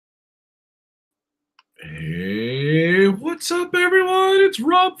Hey, what's up, everyone? It's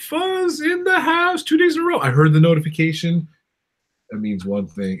Rob Fuzz in the house 2 days in a row. I heard the notification. That means one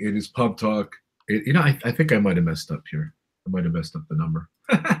thing. It is Pub Talk. I think I might have messed up here. I might have messed up the number.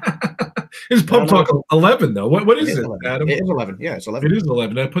 It's Pub Talk 11, though. What is it, Adam? It is 11. Yeah, it's 11. It is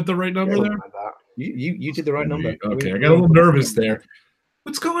 11. Did I put the right number there? Like you did the right number. Okay, I got a little nervous there.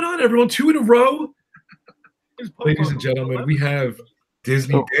 What's going on, everyone? 2 in a row. Ladies and gentlemen, we have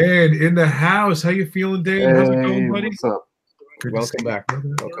Disney Dan in the house. How you feeling, Dan? How's it going, buddy? What's up? Welcome back.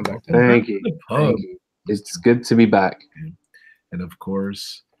 Welcome back. Thank you. It's good to be back. And of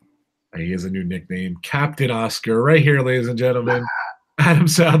course, he has a new nickname, Captain Oscar, right here, ladies and gentlemen. Adam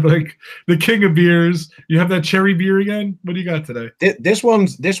Sadlick, the king of beers. You have that cherry beer again? What do you got today? This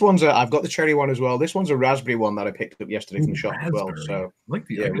one's I've got the cherry one as well. This one's a raspberry one that I picked up yesterday from the shop as well. So I like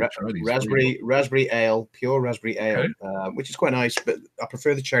the raspberry ale, pure raspberry ale, which is quite nice. But I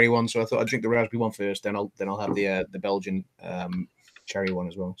prefer the cherry one, so I thought I'd drink the raspberry one first. Then I'll have the Belgian cherry one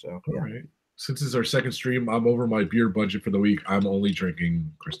as well. So all right. Since it's our second stream, I'm over my beer budget for the week. I'm only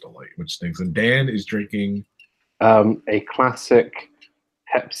drinking Crystal Light, which stinks. And Dan is drinking a classic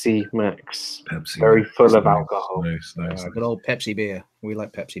Pepsi Max. Very full of alcohol. Nice. Good old Pepsi beer. We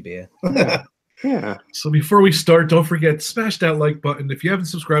like Pepsi beer. Yeah. So before we start, don't forget, smash that like button. If you haven't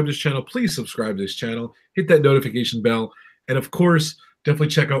subscribed to this channel, please subscribe to this channel. Hit that notification bell. And of course, definitely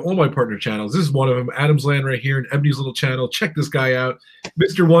check out all my partner channels. This is one of them, Adam's Land right here, and Ebony's little channel. Check this guy out.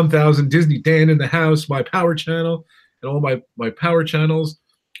 Mr. 1000, Disney Dan in the house, my power channel, and all my power channels,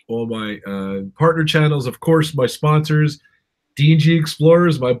 all my partner channels, of course, my sponsors, D&G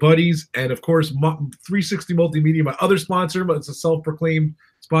Explorers, my buddies, and of course, 360 Multimedia, my other sponsor, but it's a self-proclaimed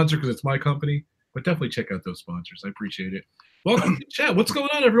sponsor because it's my company. But definitely check out those sponsors. I appreciate it. Welcome to chat. What's going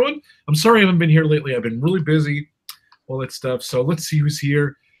on, everyone? I'm sorry I haven't been here lately. I've been really busy, all that stuff. So let's see who's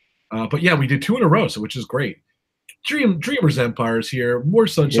here. But yeah, we did 2 in a row, so which is great. Dreamers Empire's here. More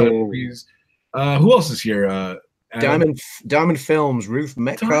Sunshine Movies. Who else is here? Diamond Films, Ruth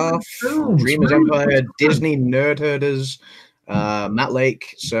Metcalf, Dreamers Empire, Disney Nerd Herders, Matt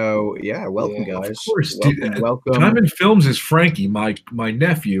Lake. So yeah, welcome guys. Of course, welcome. Diamond Films is Frankie, my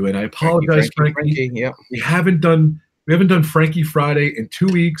nephew, and I apologize, Frankie. Yeah, we haven't done Frankie Friday in 2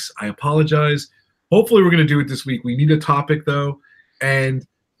 weeks. I apologize. Hopefully, we're gonna do it this week. We need a topic though, and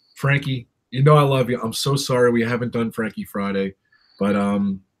Frankie, you know I love you. I'm so sorry we haven't done Frankie Friday, but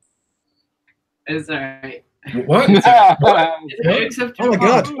it's all right. What? Oh my God! Ladies and gentlemen,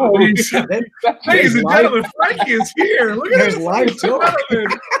 Frankie is here. Look at this live talk.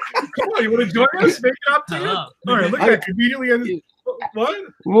 Come on, you want to join us? Make it up to you. All right, look at that. Conveniently ended. What?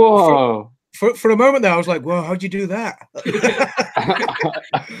 Whoa! For a moment there, I was like, "Whoa, how'd you do that?" I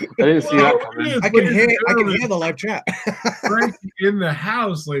didn't see that coming. I can hear the live chat. Frankie in the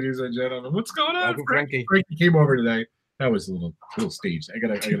house, ladies and gentlemen. What's going on, Frankie? Frankie came over today. That was a little staged. I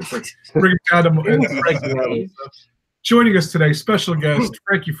gotta bring it down to Frankie. Joining us today, special guest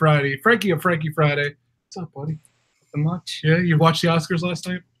Frankie Friday. Frankie of Frankie Friday. What's up, buddy? Nothing much. Yeah, you watched the Oscars last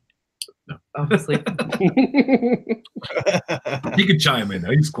night? No, obviously. He could chime in.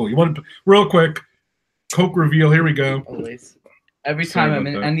 He's cool. You want to real quick? Coke reveal. Here we go. Always. Every time I'm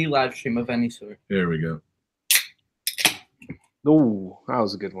in any live stream of any sort. There we go. Oh, that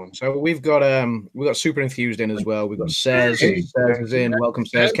was a good one. So we've got Super Enthused in as well. We've got Says. Says is in. Welcome,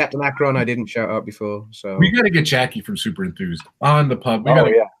 Says. Captain Akron, I didn't shout out before. So we got to get Jackie from Super Enthused on the pub. We got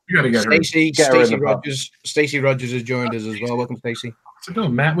to get her. Stacey Rogers has joined us as well. Welcome, Stacey. So no,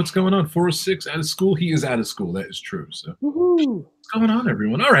 Matt, what's going on? 406 out of school. He is out of school. That is true. So what's going on,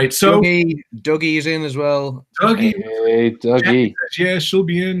 everyone? All right. So Dougie is in as well. Dougie. Hey, Dougie. Yeah, she'll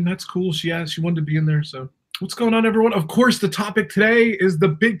be in. That's cool. She wanted to be in there. So what's going on, everyone? Of course, the topic today is the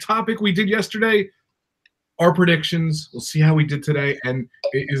big topic we did yesterday. Our predictions. We'll see how we did today. And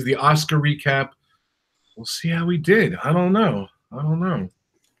it is the Oscar recap. We'll see how we did. I don't know.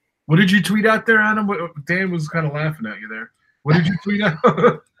 What did you tweet out there, Adam? Dan was kind of laughing at you there. What did you tweet out?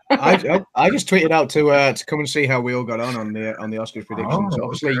 I just tweeted out to come and see how we all got on the Oscars predictions.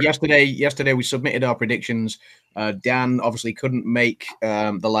 Obviously, yesterday we submitted our predictions. Dan obviously couldn't make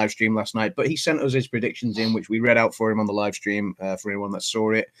the live stream last night, but he sent us his predictions in, which we read out for him on the live stream for anyone that saw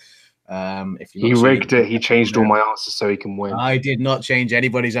it. If he rigged it, he changed all my answers so he can win. I did not change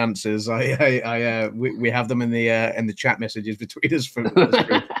anybody's answers. We have them in the chat messages between us for the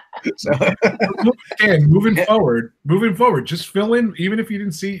stream. So again, moving forward, just fill in. Even if you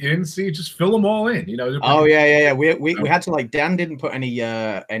didn't see, just fill them all in. You know. Oh yeah. We had to Dan didn't put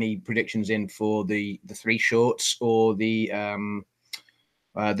any predictions in for the 3 shorts or the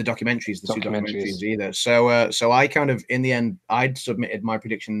The documentaries, the two documentaries either. So I kind of, in the end, I'd submitted my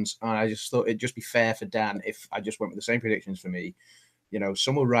predictions, and I just thought it'd just be fair for Dan if I just went with the same predictions for me.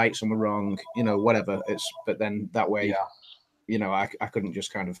 Some were right, some were wrong, whatever. But then that way, I couldn't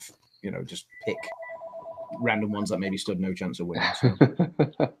just kind of, just pick random ones that maybe stood no chance of winning. So.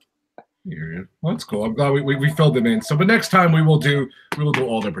 Well, that's cool. I'm glad we filled them in. So, but next time we will do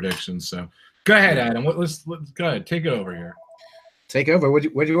all their predictions. So, go ahead, Adam. Let's go ahead. Take it over here. Take over. What do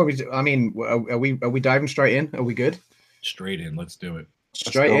you want me to do? I mean, are we diving straight in? Are we good? Straight in. Let's do it.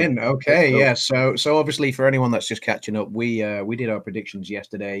 Straight in. Okay. Yeah. So obviously for anyone that's just catching up, we did our predictions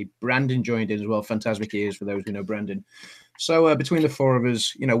yesterday. Brandon joined in as well. Phantasmic Ears for those who know Brandon. So between the four of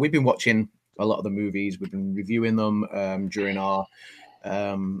us, we've been watching a lot of the movies. We've been reviewing them during our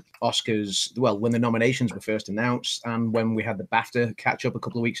Oscars. Well, when the nominations were first announced, and when we had the BAFTA catch up a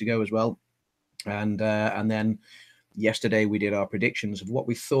couple of weeks ago as well, and then yesterday we did our predictions of what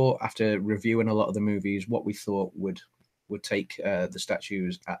we thought after reviewing a lot of the movies, what we thought would take the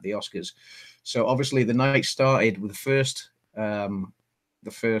statues at the Oscars. So obviously the night started with the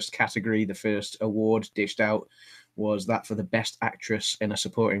first category, the first award dished out was that for the best actress in a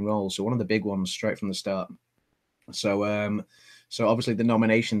supporting role. So one of the big ones straight from the start. So obviously the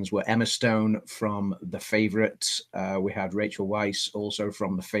nominations were Emma Stone from The Favourite. We had Rachel Weisz also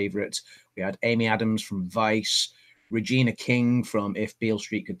from The Favourite. We had Amy Adams from Vice, Regina King from If Beale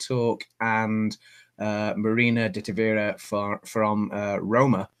Street Could Talk, and Marina de Tavira from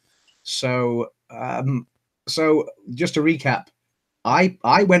Roma. So just to recap,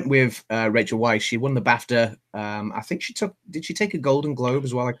 I went with Rachel Weisz. She won the BAFTA. I think did she take a Golden Globe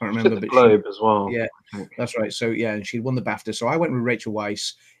as well? I can't remember. But Globe as well. Yeah, that's right. So yeah, and she won the BAFTA. So I went with Rachel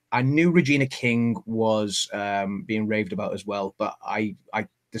Weisz. I knew Regina King was being raved about as well, but I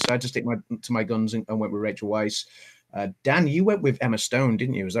decided to stick to my guns and went with Rachel Weisz. Dan, you went with Emma Stone,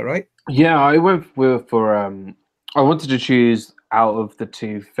 didn't you? Is that right? Yeah, I went for I wanted to choose out of the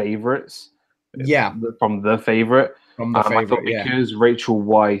two favorites. Yeah, from The Favourite. From The Favourite, I thought because Rachel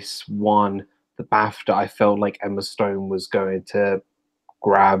Weisz won the BAFTA, I felt like Emma Stone was going to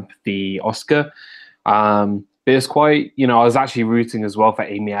grab the Oscar. But it's quite, I was actually rooting as well for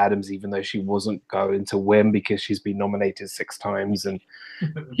Amy Adams, even though she wasn't going to win because she's been nominated 6 times, and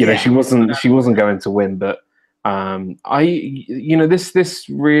she wasn't going to win. But this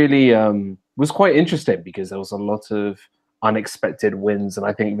really was quite interesting because there was a lot of unexpected wins, and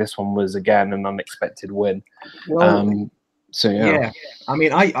I think this one was again an unexpected win. Well, I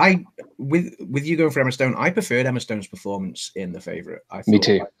mean, I with you going for Emma Stone, I preferred Emma Stone's performance in The Favourite. Me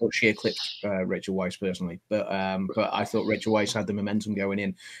too. I thought she eclipsed Rachel Weisz personally, but I thought Rachel Weisz had the momentum going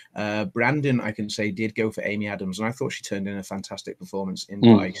in. Brandon, I can say, did go for Amy Adams, and I thought she turned in a fantastic performance in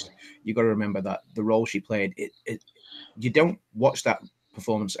Vice. You got to remember that the role she played, you don't watch that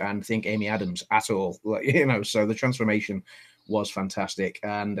performance and think Amy Adams at all, so the transformation was fantastic.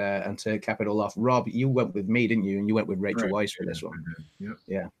 And to cap it all off, Rob, you went with me, didn't you? And you went with Rachel Weisz for this one.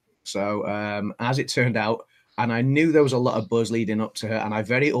 Yeah. So as it turned out, and I knew there was a lot of buzz leading up to her, and I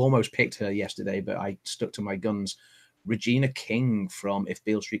very almost picked her yesterday, but I stuck to my guns. Regina King from If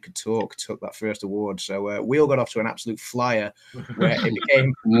Beale Street Could Talk took that first award. So we all got off to an absolute flyer where it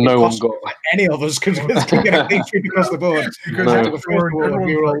became no one got any of us could get a clean sweep across the board. Because after the first award,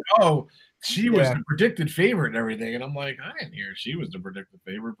 we were like, she was the predicted favorite and everything. And I'm like, I didn't hear she was the predicted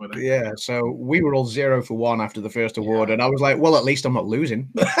favorite. But so we were all 0 for 1 after the first award. And I was like, well, at least I'm not losing.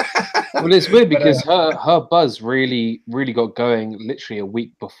 Well, it's weird because her buzz really, really got going literally a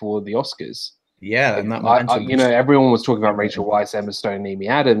week before the Oscars. Yeah, and that everyone was talking about Rachel Weisz, Emma Stone, Amy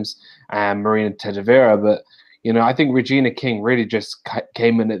Adams, and Marina Tavira, but I think Regina King really just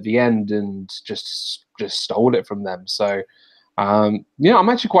came in at the end and just stole it from them. So, I'm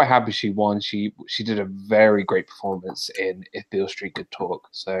actually quite happy she won. She did a very great performance in If Beale Street Could Talk.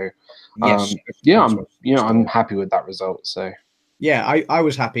 So, I'm happy with that result. So, yeah, I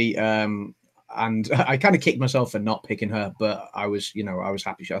was happy. And I kind of kicked myself for not picking her, but I was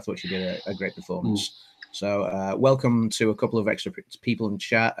happy. I thought she did a great performance. So welcome to a couple of extra people in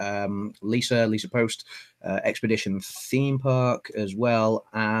chat. Lisa Post, Expedition Theme Park as well,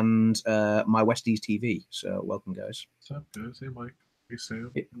 and My Westies TV. So welcome, guys. What's up, guys? Hey, Mike. Hey,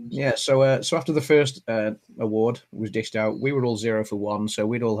 Sam. Yeah. So after the first award was dished out, we were all 0 for 1. So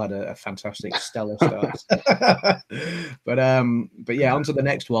we'd all had a fantastic, stellar start. But yeah, on to the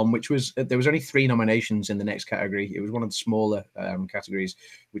next one, which was there was only 3 nominations in the next category. It was one of the smaller categories,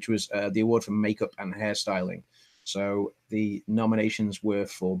 which was the award for makeup and hairstyling. So the nominations were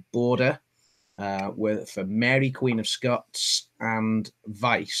for Border, were for Mary, Queen of Scots, and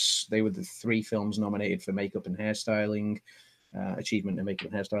Vice. They were the 3 films nominated for makeup and hairstyling. achievement in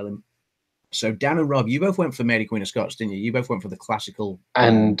makeup and hairstyling. So Dan and Rob, you both went for Mary Queen of Scots, didn't you? You both went for the classical.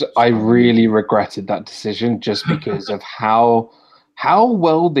 And I really regretted that decision just because of how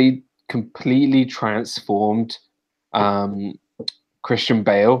well they completely transformed Christian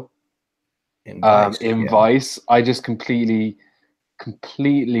Bale in Vice. I just completely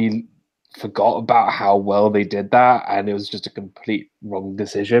forgot about how well they did that, and it was just a complete wrong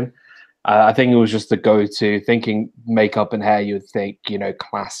decision. I think it was just the go-to. Thinking makeup and hair, you would think,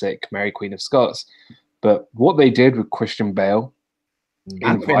 classic Mary Queen of Scots. But what they did with Christian Bale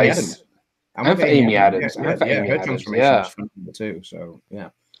and Vice, and for Amy Adams, too. So yeah,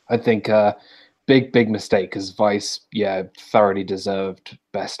 I think big mistake, because Vice, thoroughly deserved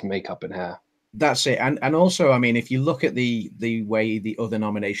best makeup and hair. That's it. And also, I mean, if you look at the way the other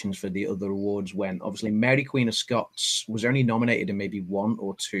nominations for the other awards went, obviously Mary Queen of Scots was only nominated in maybe one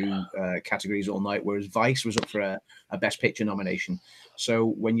or two categories all night, whereas Vice was up for a Best Picture nomination. So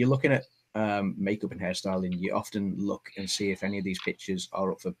when you're looking at makeup and hairstyling, you often look and see if any of these pictures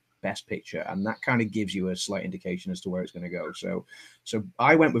are up for Best Picture, and that kind of gives you a slight indication as to where it's going to go. So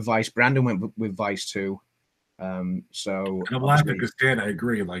I went with Vice. Brandon went with Vice too. So and I'm laughing because Dan, I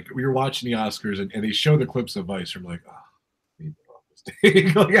agree. Like, we were watching the Oscars and they show the clips of Vice. I'm like, made the wrong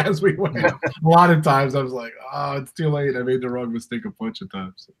mistake. Like, as we went, a lot of times I was like, it's too late. I made the wrong mistake a bunch of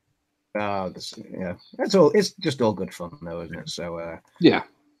times. It's just all good fun though, isn't it? So yeah.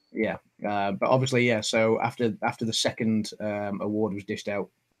 But obviously, so after the second award was dished out,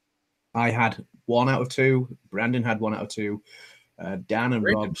 I had 1 out of 2. Brandon had 1 out of 2. Dan and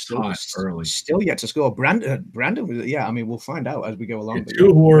Rob still yet to score. Brandon was, I mean, we'll find out as we go along. 2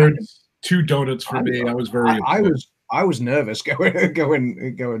 awards, Brandon, 2 donuts for me. I was very. I was nervous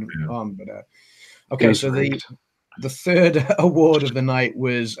going on, but okay. So the third award of the night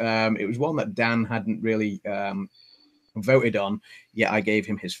was it was one that Dan hadn't really voted on. Yeah, I gave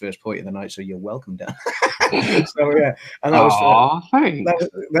him his first point of the night. So you're welcome, Dan. So yeah, and that was thanks.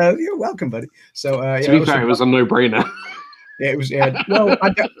 You're welcome, buddy. So to be fair, it was a no-brainer. Yeah, it was. Well,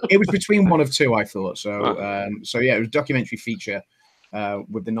 it was between one of 2, I thought. So, it was a documentary feature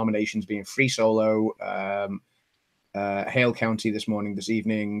with the nominations being Free Solo, Hale County this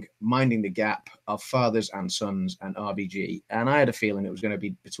evening, Minding the Gap, Of Fathers and Sons, and RBG. And I had a feeling it was going to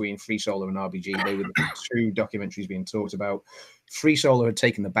be between Free Solo and RBG. They were the 2 documentaries being talked about. Free Solo had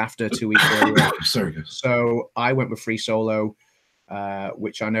taken the BAFTA 2 weeks earlier. So I went with Free Solo.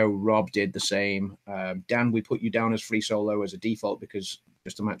 Which I know Rob did the same. Dan, we put you down as Free Solo as a default because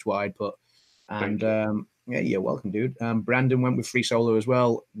just to match what I'd put. And you're welcome, dude. Brandon went with Free Solo as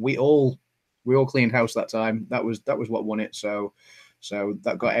well. We all cleaned house that time. That was what won it. So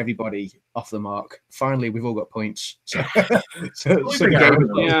that got everybody off the mark. Finally, we've all got points. I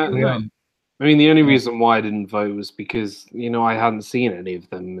mean, the only reason why I didn't vote was because I hadn't seen any of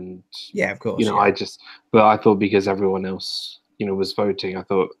them, and of course, but I thought because everyone else was voting, I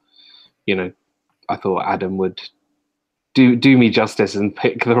thought Adam would do me justice and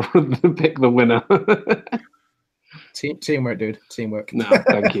pick the winner. Teamwork, dude. Teamwork. No,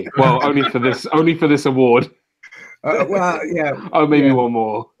 thank you. Well, only for this award. Oh, maybe one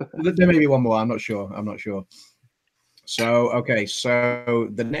more. There may be one more. I'm not sure. So okay, so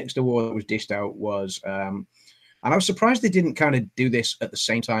the next award that was dished out was, and I was surprised they didn't kind of do this at the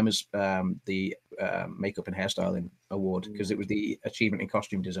same time as the makeup and hairstyling award, because it was the achievement in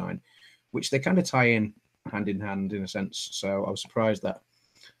costume design, which they kind of tie in hand in a sense. So I was surprised that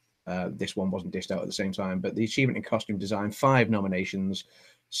this one wasn't dished out at the same time. But the achievement in costume design, 5 nominations.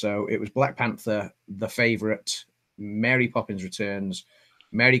 So it was Black Panther, The Favourite, Mary Poppins Returns,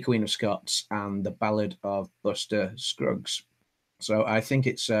 Mary Queen of Scots, and The Ballad of Buster Scruggs. So I think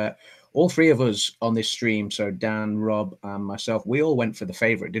it's all 3 of us on this stream, so Dan, Rob, and myself, we all went for The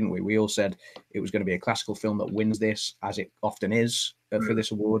Favourite, didn't we? We all said it was going to be a classical film that wins this, as it often is for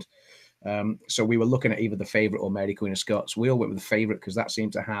this award. So we were looking at either The Favourite or Mary Queen of Scots. We all went with The Favourite because that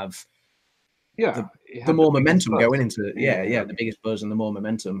seemed to have the more momentum going into the biggest buzz and the more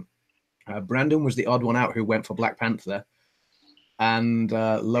momentum. Brandon was the odd one out who went for Black Panther, and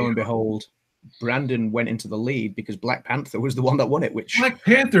lo and behold, Brandon went into the lead because Black Panther was the one that won it. Which Black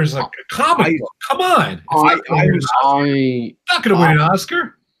Panther's like a comic book. Come on, not going to win an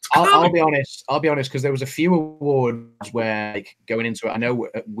Oscar. I'll be honest because there was a few awards where, like, going into it, I know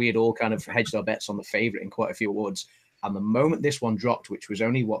we had all kind of hedged our bets on The Favourite in quite a few awards. And the moment this one dropped, which was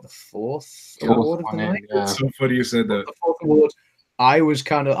only the 4th award of the night. It's so funny you said that. The 4th award. I was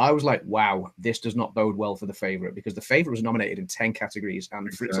like, wow, this does not bode well for The Favourite, because The Favourite was nominated in 10 categories,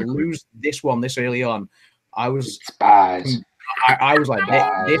 and for it to lose this one this early on, I was bad. I was like,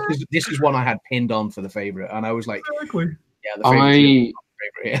 this is one I had pinned on for The Favourite, and I was like, Yeah, the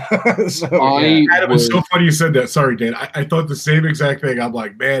favorite. So, yeah. Adam, it's so funny you said that. Sorry, Dan. I thought the same exact thing. I'm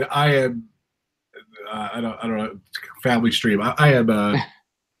like, man, I am. I don't know. Family stream. I am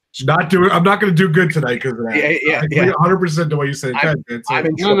not doing. I'm not going to do good tonight because of that. Yeah. 100% to what you said.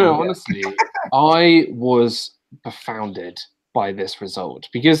 No. Honestly, I was confounded by this result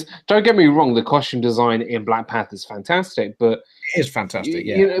because don't get me wrong, the costume design in Black Panther is fantastic, but it is fantastic.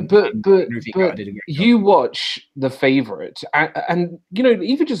 Yeah, you know, but you watch The Favorite, and you know,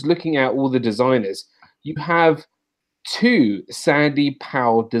 even just looking at all the designers, you have 2 Sandy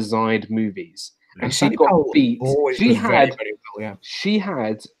Powell designed movies. And she got beat. She had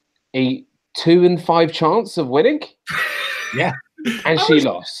a 2 in 5 chance of winning. Yeah, and she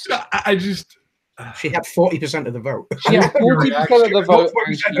lost. She had 40% of the vote. She had 40% of the vote,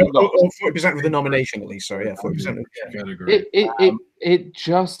 40% of the nomination, at least. Sorry, yeah, 40%. It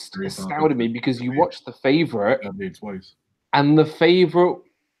just astounded me because you watch The Favorite, and The Favorite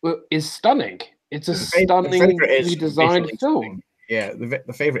is stunning. It's a stunningly designed film. Yeah,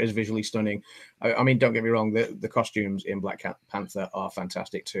 the favorite is visually stunning. I mean, don't get me wrong, the costumes in Black Panther are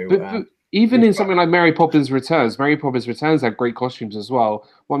fantastic too. But even in something like Mary Poppins Returns had great costumes as well.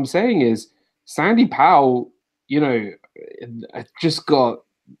 What I'm saying is, Sandy Powell, you know, just got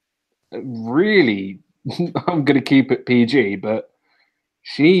really. I'm going to keep it PG, but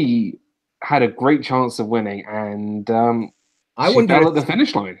she had a great chance of winning, and she fell at the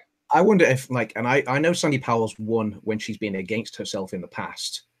finish line. I wonder if, like, and I know Sandy Powell's won when she's been against herself in the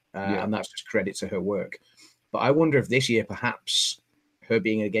past, and that's just credit to her work. But I wonder if this year, perhaps, her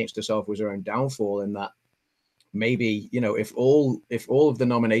being against herself was her own downfall, in that maybe, you know, if all of the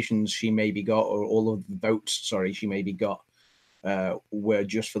nominations she maybe got, or all of the votes, she maybe got, were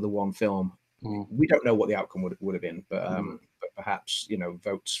just for the one film, we don't know what the outcome would have been. But perhaps, you know,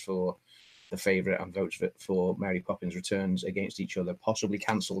 votes for The Favorite and votes for Mary Poppins Returns against each other possibly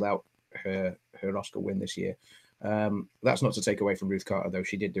cancelled out her Oscar win this year. That's not to take away from Ruth Carter, though.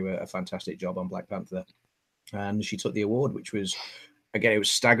 She did do a fantastic job on Black Panther, and she took the award, which was, again, it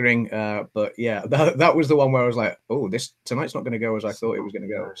was staggering. But yeah, that was the one where I was like, oh, tonight's not going to go as I thought it was going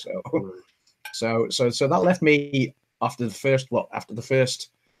to go. So that left me after the first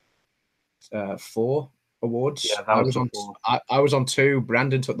 4 awards. Yeah, I was on 2.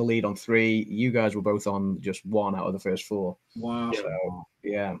 Brandon took the lead on 3. You guys were both on just 1 out of the first 4. Wow. So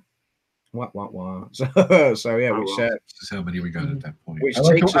yeah. Wah. So yeah, this is how many we got at that point. I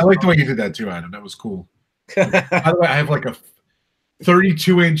like the way you did that too, Adam. That was cool. By the way, I have like a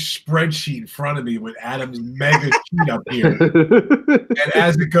 32-inch spreadsheet in front of me with Adam's mega sheet up here, and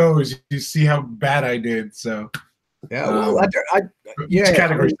as it goes, you see how bad I did. So. Yeah, well, each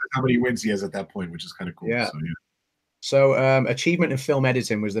category says how many wins he has at that point, which is kind of cool. Yeah. So achievement in film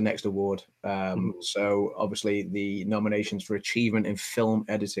editing was the next award. So obviously the nominations for achievement in film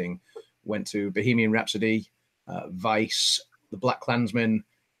editing went to Bohemian Rhapsody, Vice, The Black Klansman,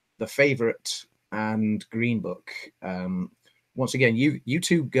 The Favorite, and Green Book. Once again, you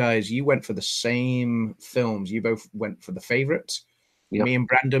 2 guys, you went for the same films. You both went for The Favorite. Yep. Me and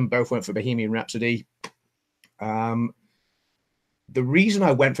Brandon both went for Bohemian Rhapsody. The reason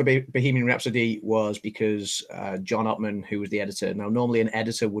I went for Bohemian Rhapsody was because John Ottman, who was the editor. Now, normally an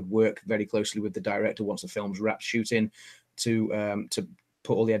editor would work very closely with the director once the film's wrapped shooting to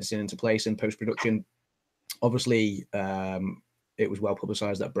put all the editing into place in post-production. Obviously, it was well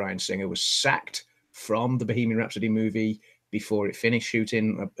publicized that Bryan Singer was sacked from the Bohemian Rhapsody movie before it finished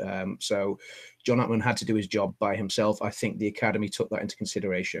shooting. So John Ottman had to do his job by himself. I think the Academy took that into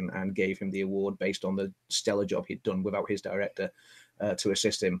consideration and gave him the award based on the stellar job he'd done without his director to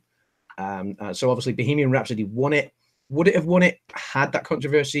assist him. So obviously Bohemian Rhapsody won it. Would it have won it had that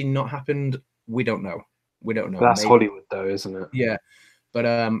controversy not happened? We don't know. That's Hollywood, though, isn't it? Yeah.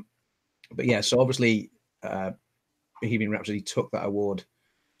 But yeah, so obviously Bohemian Rhapsody took that award.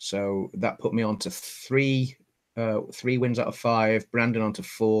 So that put me on to 3 wins out of 5, Brandon on to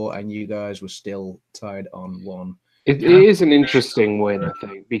 4, and you guys were still tied on 1. It is an interesting win, I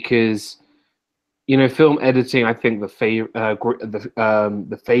think, because, you know, film editing, I think the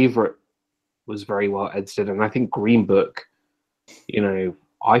Favorite was very well edited, and I think Green Book, you know,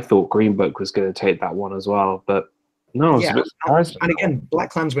 I thought Green Book was going to take that one as well, but no, I was a bit surprised. And again, Black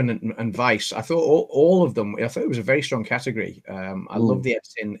Klansman and Vice, I thought all of them, I thought it was a very strong category. I love the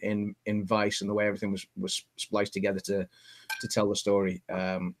editing in Vice and the way everything was spliced together to tell the story.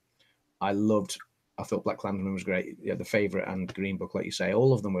 I thought Black Klansman was great. Yeah, The Favorite and Green Book, like you say,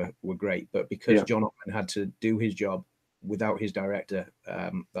 all of them were great. But because John Ottman had to do his job without his director,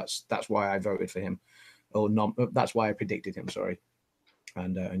 that's why I voted for him. Or not, that's why I predicted him. Sorry,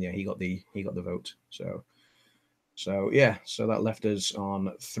 and yeah, he got the vote. So So yeah, so that left us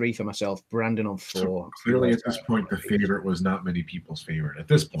on 3 for myself, Brandon on 4. So clearly, at this point, the favorite was not many people's favorite. At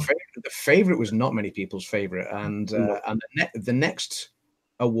this point, the favorite was not many people's favorite, and the next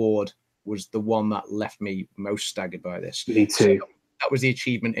award was the one that left me most staggered by this. Me too. So that was the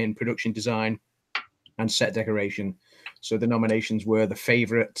achievement in production design and set decoration. So the nominations were The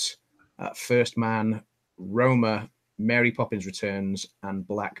Favorite, First Man, Roma, Mary Poppins Returns, and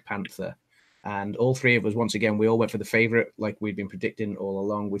Black Panther. And all 3 of us, once again, we all went for The Favorite, like we'd been predicting all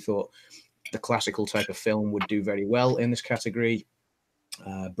along. We thought the classical type of film would do very well in this category.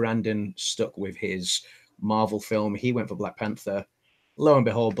 Brandon stuck with his Marvel film. He went for Black Panther. Lo and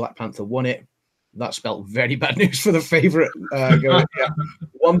behold, Black Panther won it. That spelt very bad news for The Favorite.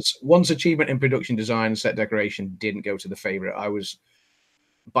 Once achievement in production design and set decoration didn't go to The Favorite,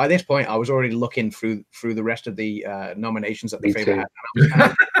 by this point, I was already looking through the rest of the nominations that The Favorite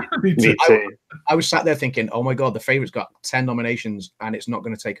had. Me too. I was sat there thinking, oh my God, The Favorite's got 10 nominations and it's not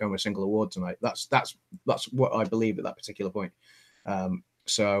going to take home a single award tonight. That's what I believed at that particular point.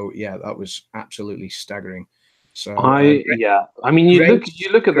 So yeah, that was absolutely staggering. So I mean,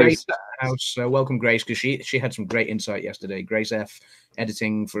 you look at those house. Welcome, Grace, because she had some great insight yesterday. Grace F,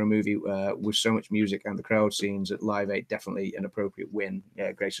 editing for a movie with so much music and the crowd scenes at Live 8, definitely an appropriate win.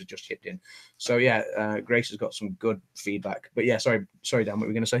 Yeah, Grace has just chipped in. So yeah, Grace has got some good feedback. But yeah, sorry, Dan, what were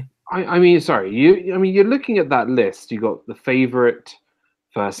we going to say? I mean, sorry, you're looking at that list. You got The Favorite,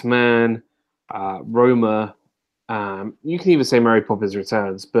 First Man, Roma. You can even say Mary Poppins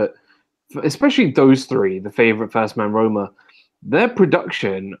Returns, but especially those 3, The Favorite, First Man, Roma, their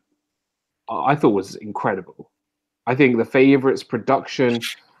production, I thought was incredible. I think The Favorite's production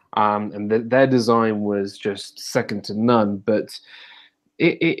and their design was just second to none. But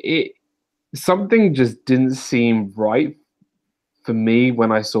it something just didn't seem right for me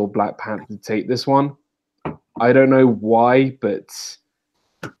when I saw Black Panther take this one. I don't know why, but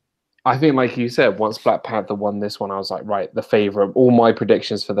I think, like you said, once Black Panther won this one, I was like, right, The Favorite. All my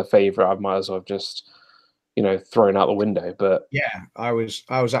predictions for The Favorite, I might as well have just, thrown out the window. But yeah, I was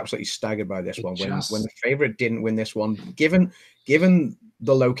absolutely staggered by this one when The Favorite didn't win this one. Given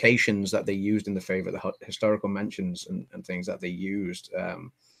the locations that they used in The Favorite, the historical mentions and things that they used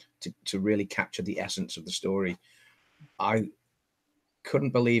to really capture the essence of the story, I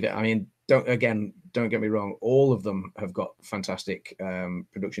couldn't believe it. I mean, don't get me wrong, all of them have got fantastic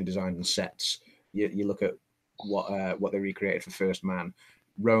production design and sets. You look at what they recreated for First Man.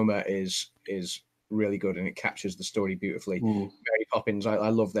 Roma is really good and it captures the story beautifully. Mary Poppins, I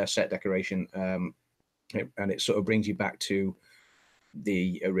love their set decoration, and it sort of brings you back to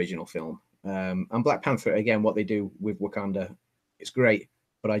the original film. And Black Panther, again, what they do with Wakanda, it's great,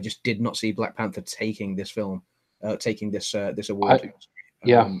 but I just did not see Black Panther taking this film, taking this award.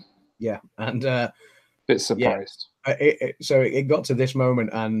 Yeah, and bit surprised. So it got to this moment,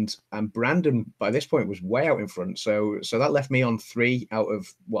 and Brandon by this point was way out in front. So that left me on 3 out of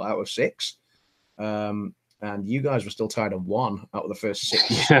 6, and you guys were still tied on 1 out of the first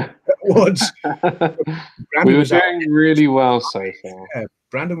 6 awards. We were doing really well so far.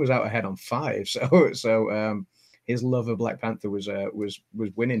 Brandon was out ahead on 5, so his love of Black Panther was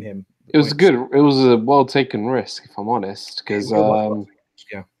winning him. It was good. It was a well taken risk, if I'm honest, because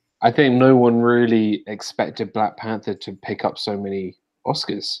I think no one really expected Black Panther to pick up so many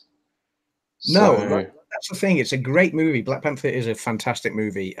Oscars. No, that's the thing. It's a great movie. Black Panther is a fantastic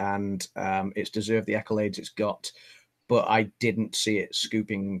movie, and it's deserved the accolades it's got. But I didn't see it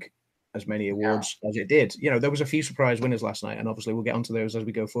scooping as many awards as it did. There was a few surprise winners last night, and obviously we'll get onto those as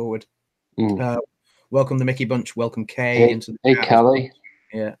we go forward. Welcome the Mickey Bunch. Welcome Kay into the Hey Kelly.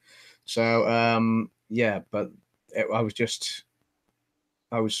 Yeah. So but I was.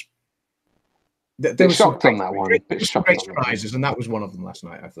 There was shocked on that one. Great surprises, and that was one of them last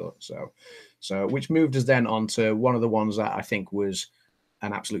night, I thought. So which moved us then on to one of the ones that I think was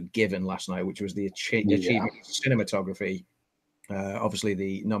an absolute given last night, which was the achievement of cinematography. Obviously,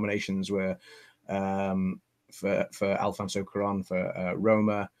 the nominations were for Alfonso Cuarón for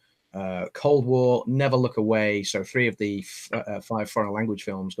Roma, Cold War, Never Look Away. So 3 of the 5 foreign language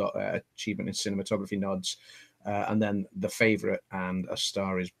films got achievement in cinematography nods. And then The Favorite and A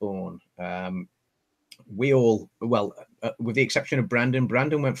Star Is Born. We all, with the exception of Brandon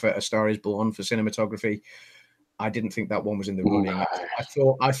went for A Star Is Born for cinematography. I didn't think that one was in the running.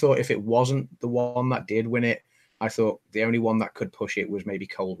 I thought if it wasn't the one that did win it, I thought the only one that could push it was maybe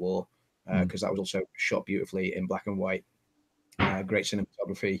Cold War, because that was also shot beautifully in black and white. Great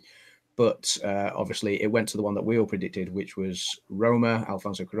cinematography. But obviously it went to the one that we all predicted, which was Roma.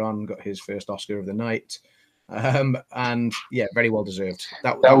 Alfonso Cuarón got his first Oscar of the night. And yeah, very well deserved.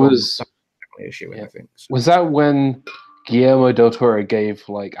 That was definitely a shoe-in, I think. So. Was that when Guillermo del Toro gave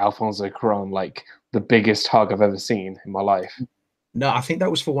like Alfonso Cuarón like the biggest hug I've ever seen in my life? No, I think that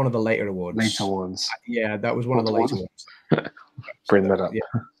was for one of the later awards. Later ones. Yeah, that was one of the later ones. Bring that up.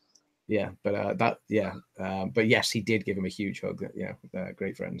 Yeah, but but yes, he did give him a huge hug. Yeah,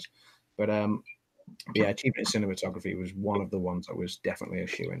 great friends. But yeah, achievement in cinematography was one of the ones that was definitely a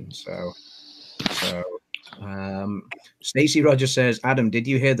shoe-in. So Stacey Rogers says, Adam, did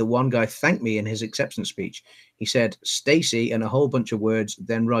you hear the one guy thank me in his acceptance speech? He said Stacey and a whole bunch of words,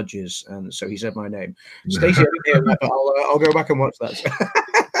 then Rogers, and so he said my name. Stacey, I didn't hear that, but I'll go back and watch that.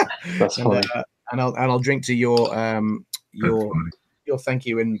 That's funny. And I'll drink to your thank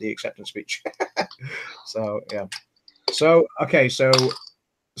you in the acceptance speech. So yeah. So okay, so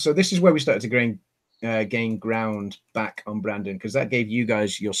this is where we started to gain ground back on Brandon, because that gave you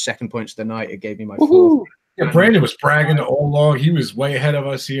guys your second points of the night. It gave me my fourth. Yeah, Brandon was bragging all along. He was way ahead of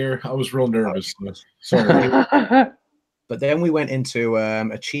us here. I was real nervous. Sorry. But then we went into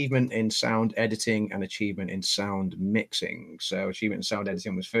achievement in sound editing and achievement in sound mixing. So achievement in sound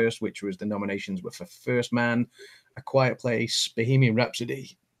editing was first, which was the nominations were for First Man, A Quiet Place, Bohemian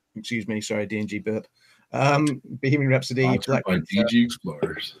Rhapsody. Excuse me, sorry, D&G burp. Bohemian Rhapsody, Black by DG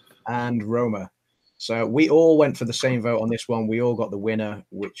Explorers, and Roma. So we all went for the same vote on this one. We all got the winner,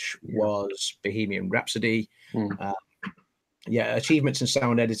 which was Bohemian Rhapsody. Yeah, achievements in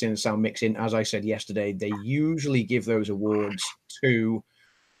sound editing and sound mixing. As I said yesterday, they usually give those awards to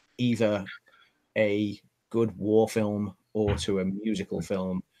either a good war film or to a musical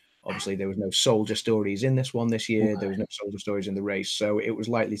film. Obviously, there was no soldier stories in this one this year. There was no soldier stories in the race. So it was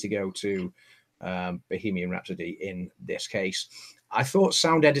likely to go to Bohemian Rhapsody in this case. I thought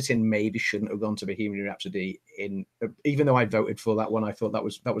sound editing maybe shouldn't have gone to Bohemian Rhapsody, even though I voted for that one. I thought that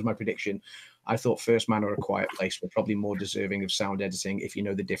was my prediction. I thought First Man or A Quiet Place were probably more deserving of sound editing if you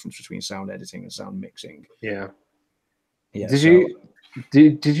know the difference between sound editing and sound mixing. Yeah.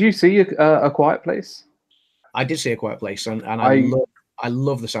 Did you see A Quiet Place? I did see A Quiet Place, and I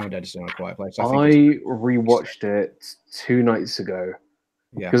love the sound editing on A Quiet Place. I rewatched it 2 nights ago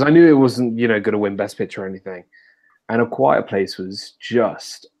because Yeah. I knew it wasn't going to win Best Picture or anything. And A Quiet Place was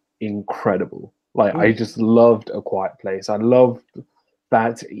just incredible. Like, I just loved A Quiet Place. I loved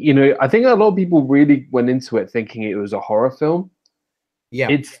that, I think a lot of people really went into it thinking it was a horror film. Yeah.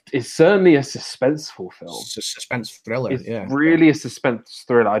 It's certainly a suspenseful film. It's a suspense thriller. It's really a suspense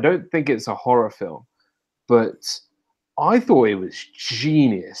thriller. I don't think it's a horror film, but I thought it was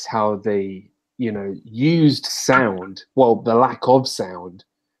genius how they, used sound, well, the lack of sound,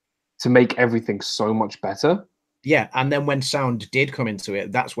 to make everything so much better. Yeah, and then when sound did come into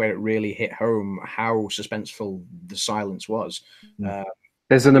it, that's where it really hit home how suspenseful the silence was.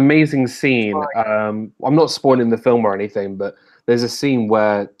 There's an amazing scene. I'm not spoiling the film or anything, but there's a scene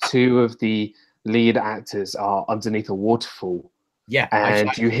where 2 of the lead actors are underneath a waterfall. Yeah,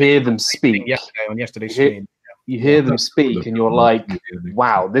 and you hear them speak. On yesterday's stream. You hear them speak, and you're like,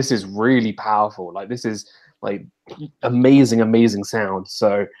 "Wow, this is really powerful! Like, this is like amazing sound."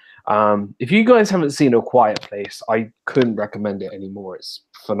 So. If you guys haven't seen A Quiet Place, I couldn't recommend it anymore. It's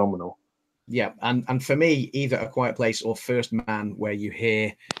phenomenal. Yeah, and for me, either A Quiet Place or First Man, where you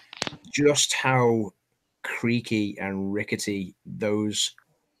hear just how creaky and rickety those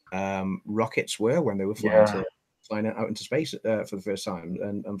rockets were when they were flying out into space for the first time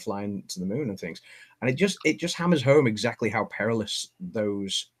and flying to the moon and things, and it just hammers home exactly how perilous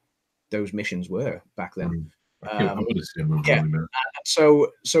those missions were back then.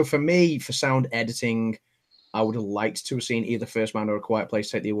 So for me, for sound editing, I would have liked to have seen either First Man or A Quiet Place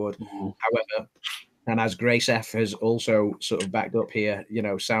take the award. However, and as Grace F has also sort of backed up here,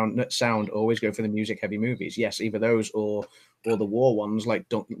 sound always go for the music heavy movies. Yes, either those or the war ones, like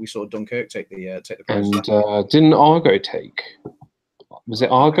we saw Dunkirk take the prize. And didn't Argo take? Was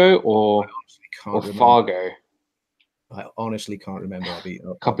it Argo or Fargo? I honestly can't remember.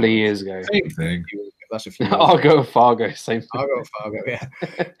 A couple of years ago. Same thing. That's a few. Argo, Fargo, same thing. Argo, Fargo, yeah.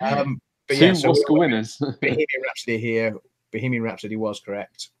 But 2 Oscar winners. Bohemian Rhapsody here. Bohemian Rhapsody was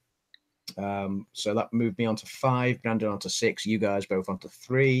correct. So that moved me on to 5, Brandon on to 6, you guys both on to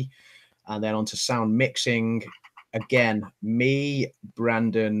 3, and then on to sound mixing. Again, me,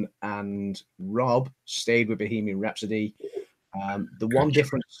 Brandon, and Rob stayed with Bohemian Rhapsody. The one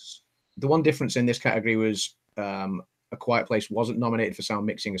difference in this category was A Quiet Place wasn't nominated for sound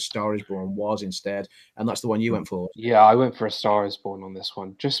mixing. A Star Is Born was instead, and that's the one you went for. Yeah, I went for A Star Is Born on this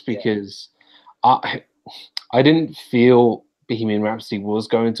one, just because I didn't feel Bohemian Rhapsody was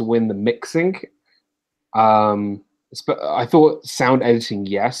going to win the mixing. I thought sound editing,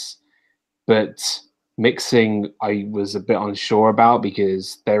 yes, but Mixing, I was a bit unsure about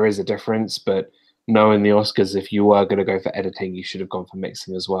because there is a difference, but knowing the Oscars, if you were going to go for editing, you should have gone for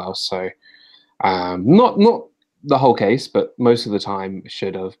mixing as well. So not the whole case, but most of the time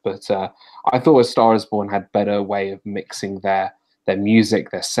should have. But I thought A Star Is Born had better way of mixing their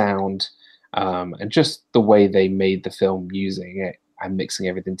music, their sound, and just the way they made the film using it and mixing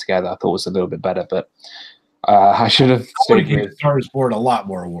everything together. I thought was a little bit better, but I should have. I would have given Star Is Born a lot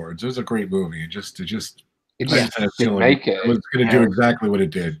more awards. It was a great movie. It just didn't make it. It was going to do exactly what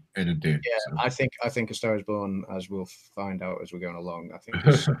it did, and it did. Yeah, so. I think A Star Is Born, as we'll find out as we're going along, I think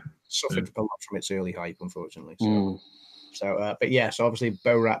it's suffered a lot from its early hype, unfortunately. So, but yeah, so obviously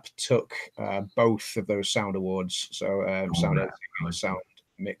Bo-Rap took both of those sound awards. So sound editing and sound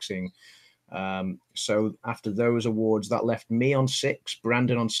mixing. So after those awards, that left me on 6,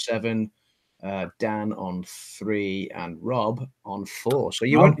 Brandon on 7. Dan on 3 and Rob on 4. So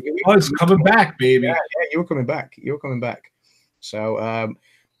you was coming back, baby. Yeah, you were coming back. So,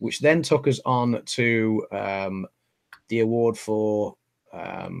 which then took us on to the award for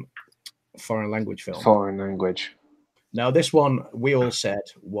foreign language film. Foreign language. Now, this one we all said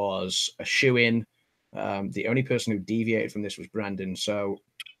was a shoe-in. The only person who deviated from this was Brandon. So,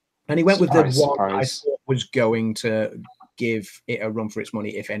 and he went with the one I thought was going to give it a run for its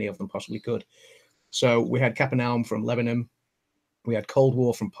money if any of them possibly could. So we had Capernaum from Lebanon, we had Cold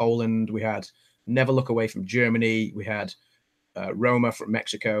War from Poland, we had Never Look Away from Germany, we had Roma from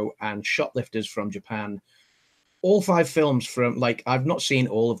Mexico, and Shoplifters from Japan. All 5 films from, like, I've not seen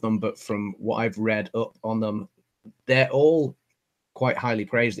all of them, but from what I've read up on them, they're all quite highly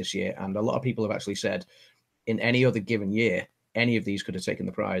praised this year, and a lot of people have actually said in any other given year any of these could have taken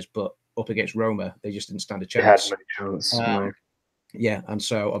the prize, but up against Roma, they just didn't stand a chance. They had no chance. Yeah, and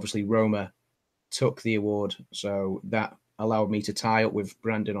so obviously Roma took the award, so that allowed me to tie up with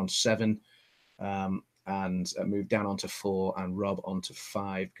Brandon on 7, and move down onto 4 and Rob onto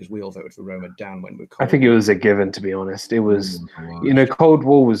 5 because we all voted for Roma. Dan went with Cold War. I think it was a given, to be honest. It was, Cold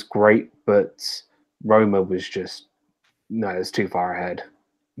War was great, but Roma was just it's too far ahead.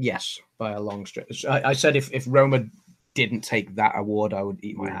 Yes, by a long stretch. I said if Roma didn't take that award, I would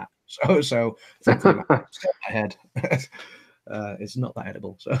eat my hat. So thankfully my head. It's not that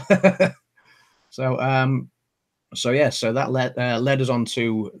edible. So that led us on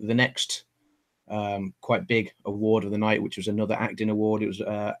to the next quite big award of the night, which was another acting award. It was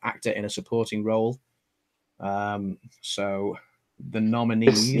actor in a supporting role. So the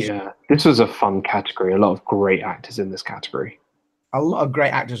nominees. This was a fun category. A lot of great actors in this category. A lot of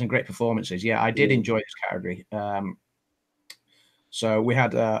great actors and great performances. Yeah, I did enjoy this category. So we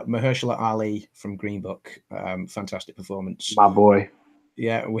had Mahershala Ali from Green Book, fantastic performance. My boy.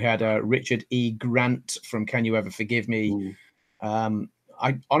 Yeah, we had Richard E. Grant from Can You Ever Forgive Me?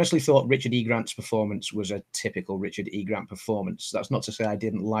 I honestly thought Richard E. Grant's performance was a typical Richard E. Grant performance. That's not to say I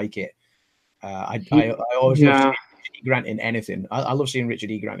didn't like it. I always love seeing Richard E. Grant in anything. I love seeing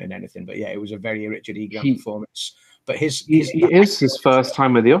Richard E. Grant in anything, but yeah, it was a very Richard E. Grant performance. But it is his first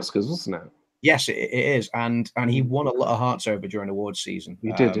time with the Oscars, wasn't it? Yes, it is, and he won a lot of hearts over during awards season.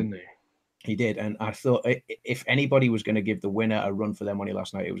 He did, didn't he? He did, and I thought if anybody was going to give the winner a run for their money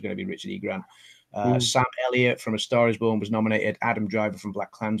last night, it was going to be Richard E. Grant. Sam Elliott from A Star Is Born was nominated. Adam Driver from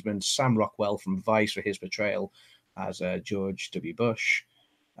BlacKkKlansman. Sam Rockwell from Vice for his portrayal as George W. Bush.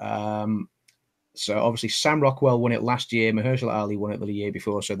 So obviously Sam Rockwell won it last year. Mahershala Ali won it the year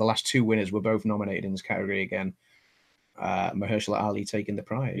before. So the last 2 winners were both nominated in this category again. Mahershala Ali taking the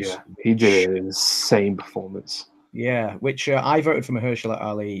prize. Yeah, he did an insane performance. Yeah, which I voted for Mahershala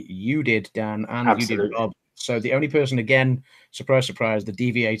Ali. You did, Dan, and you did, Rob. So the only person, again, surprise, surprise, the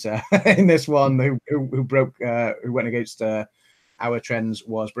deviator in this one who went against our trends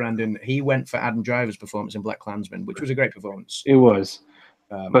was Brandon. He went for Adam Driver's performance in BlacKkKlansman, which was a great performance. It was.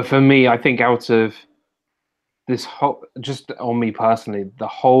 But for me, I think out of this whole, just on me personally, the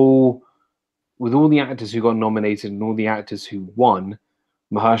whole, with all the actors who got nominated and all the actors who won,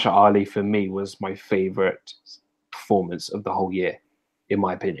 Mahershala Ali for me was my favorite performance of the whole year, in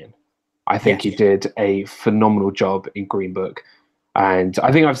my opinion. I think he did a phenomenal job in Green Book. And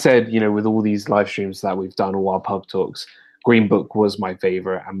I think I've said, with all these live streams that we've done, all our pub talks, Green Book was my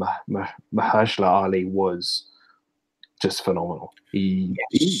favorite, and Mahershala Ali was just phenomenal. He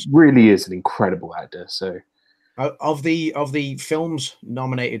really is an incredible actor. So, of the films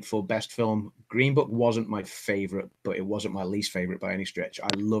nominated for Best Film, Green Book wasn't my favorite, but it wasn't my least favorite by any stretch. I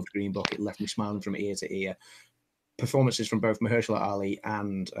loved Green Book. It left me smiling from ear to ear. Performances from both Mahershala Ali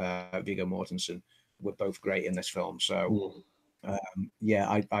and Viggo Mortensen were both great in this film. So,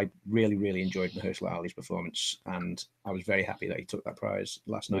 I really, really enjoyed Mahershala Ali's performance, and I was very happy that he took that prize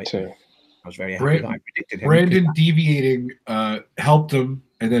last night. Me too. I was very happy that I predicted him. Brandon deviating helped him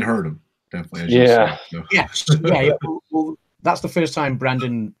and then hurt him. Definitely. As Yeah. you said, so. Yeah. Well, that's the first time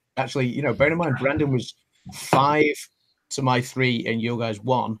Brandon actually, bear in mind, Brandon was 5 to my 3 and you guys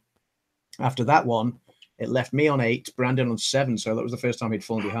 1. After that one, it left me on 8, Brandon on 7. So that was the first time he'd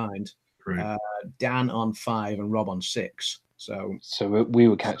fallen behind. Right. Dan on 5 and Rob on 6. So we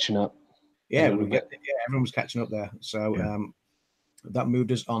were catching up. Yeah, everyone was catching up there. So that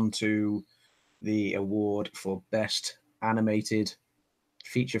moved us on to the award for Best Animated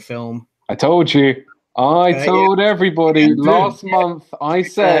Feature Film. I told you. I told everybody last month. I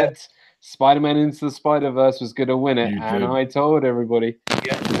said Spider-Man Into the Spider-Verse was going to win it, and I told everybody.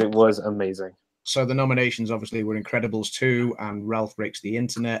 It was amazing. So the nominations obviously were Incredibles 2 and Ralph Breaks the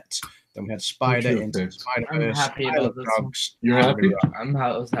Internet. Then we had Spider Into the Spider-Verse. I'm happy about this. You're happy?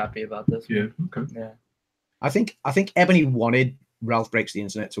 I was happy about this. Yeah. Okay. Yeah. I think Ebony wanted Ralph Breaks the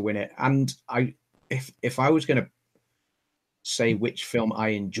Internet to win it, and if I was going to say which film I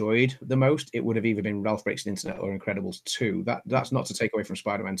enjoyed the most, it would have either been Ralph Breaks the Internet or Incredibles 2. That's not to take away from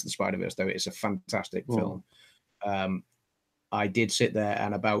Spider-Man to the Spider-Verse, though. It's a fantastic film. I did sit there,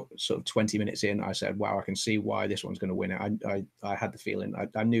 and about sort of 20 minutes in, I said, wow, I can see why this one's going to win it. I had the feeling.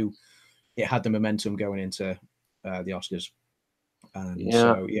 I knew it had the momentum going into the Oscars. And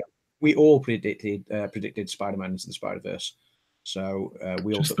so, we all predicted Spider-Man Into the Spider-Verse. So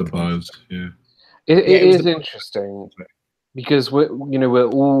we all just the buzz. Yeah. It is interesting because we're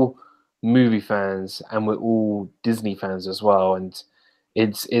all movie fans and we're all Disney fans as well. And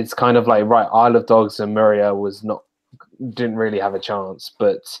it's kind of like, right, Isle of Dogs and Maria didn't really have a chance,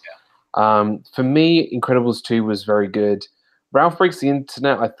 but for me, Incredibles 2 was very good. Ralph Breaks the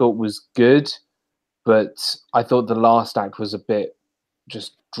Internet I thought was good, but I thought the last act was a bit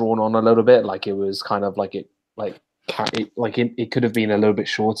just drawn on a little bit. Like it was kind of like it could have been a little bit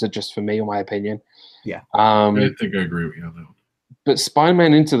shorter, just for me, in my opinion. Yeah, I think I agree with you on that one. But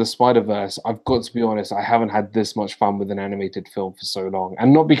Spider-Man Into the Spider-Verse, I've got to be honest, I haven't had this much fun with an animated film for so long,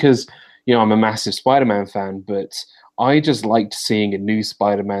 and not because I'm a massive Spider-Man fan, but I just liked seeing a new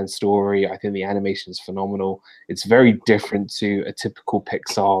Spider-Man story. I think the animation is phenomenal. It's very different to a typical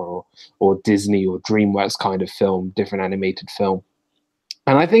Pixar or Disney or DreamWorks kind of film, different animated film.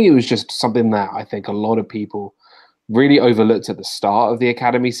 And I think it was just something that I think a lot of people really overlooked at the start of the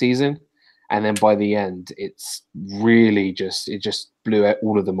Academy season. And then by the end, it's really it just blew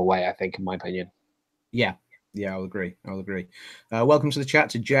all of them away, I think, in my opinion. Yeah, I'll agree. Welcome to the chat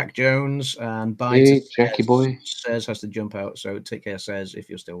to Jack Jones, and Hey, Jackie boy. Says has to jump out, so take care, Says, if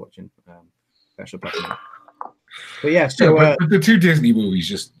you're still watching. Thanks for playing. But yeah, so but the 2 Disney movies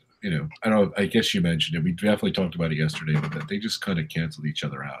just, I guess you mentioned it. We definitely talked about it yesterday, but they just kind of canceled each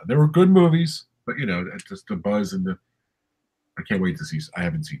other out. They were good movies, but just the buzz and I can't wait to see. I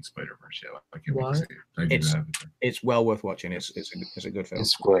haven't seen Spider-Verse yet. I can't wait to see it. It's well worth watching. It's a good film.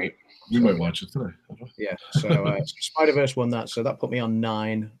 It's great. We might watch it today. Yeah. So Spider-Verse won that. So that put me on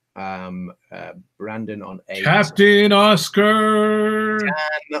 9. Brandon on 8. Captain Oscar.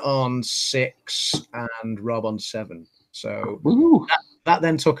 Dan on 6 and Rob on 7. So that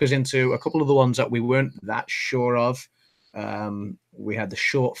then took us into a couple of the ones that we weren't that sure of. We had the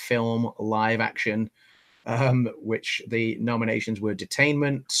short film live action, which the nominations were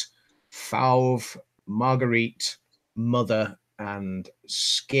Detainment, Fauve, Marguerite, Mother, and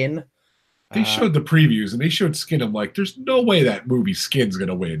Skin. They showed the previews and they showed Skin. I'm like, there's no way that movie Skin's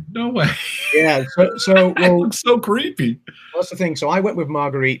gonna win. No way. Yeah. So it looks so creepy. That's the thing. So I went with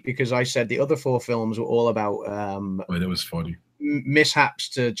Marguerite because I said the other 4 films were all about that was funny. Mishaps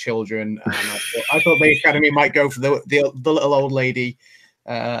to children, and I thought the Academy might go for the little old lady.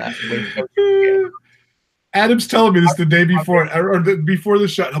 Adam's telling me this the day before before the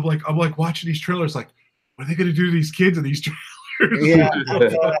shot. I'm like watching these trailers. Like, what are they gonna do to these kids in these trailers?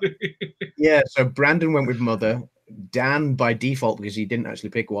 Yeah. So Brandon went with Mother. Dan, by default, because he didn't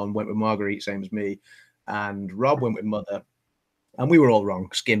actually pick one, went with Marguerite, same as me, and Rob went with Mother, and we were all wrong.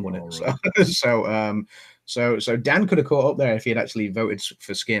 Skin won it. So Dan could have caught up there if he had actually voted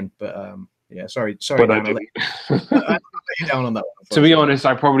for Skin, but sorry, but Dan, I let you down on that one. To be honest,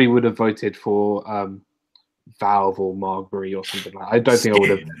 I probably would have voted for Valve or Marguerite or something like that. I don't think I would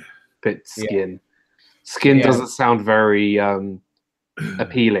have picked Skin. Skin doesn't sound very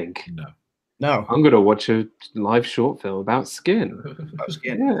appealing. No. I'm going to watch a live short film about Skin.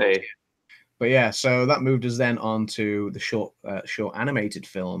 Yay. But so that moved us then on to the short animated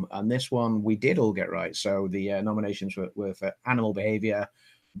film. And this one we did all get right. So the nominations were for Animal Behavior,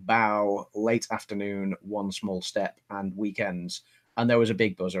 Bow, Late Afternoon, One Small Step, and Weekends. And there was a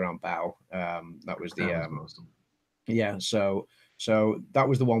big buzz around Bow. That was the... awesome. Yeah, so So that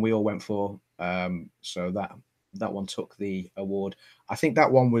was the one we all went for. So that one took the award. I think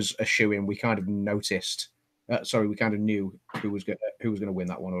that one was a shoe-in. We kind of noticed. We kind of knew who was going to win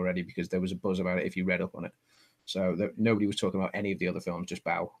that one already because there was a buzz about it if you read up on it. So nobody was talking about any of the other films. Just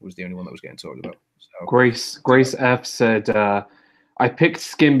Bao was the only one that was getting talked about. So, Grace F said, "I picked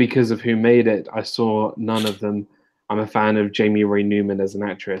Skin because of who made it. I saw none of them. I'm a fan of Jamie Ray Newman as an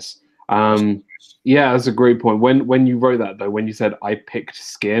actress." Yeah, that's a great point. When you wrote that though, when you said I picked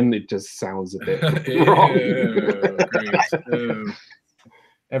Skin, it just sounds a bit wrong.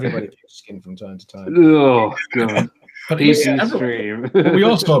 Everybody picks Skin from time to time. Oh god. But stream. We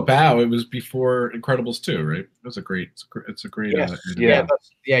all saw Bao. It was before Incredibles 2, right? It's a great.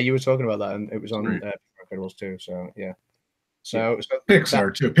 Yeah, you were talking about that, and it was on Incredibles 2. So yeah. So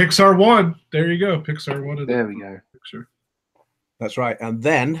Pixar too. Pixar 1. There you go. Pixar 1. There we go. Picture. That's right. And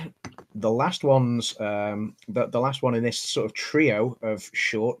then the last ones, the last one in this sort of trio of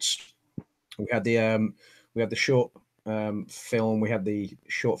shorts, we had the short film, we had the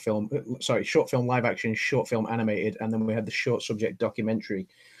short film live action, short film animated, and then we had the short subject documentary.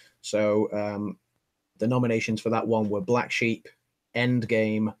 So the nominations for that one were Black Sheep,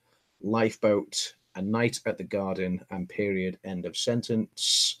 Endgame, Lifeboat, A Night at the Garden, and Period, End of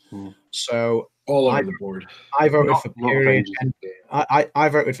Sentence. So all over the board. I voted for Period. I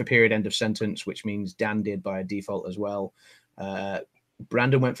voted for Period, End of Sentence, which means Dan did by default as well.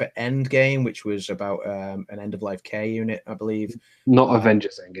 Brandon went for Endgame, which was about an end of life care unit, I believe. Not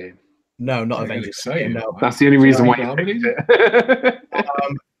Avengers Endgame. No, not Avengers Endgame. No. That's the only reason why you picked it.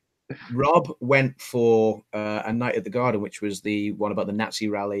 Rob went for A Night at the Garden, which was the one about the Nazi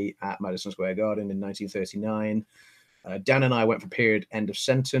rally at Madison Square Garden in 1939. Dan and I went for Period, End of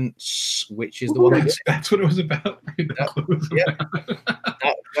Sentence, which is the one. That's what it was about. Yeah.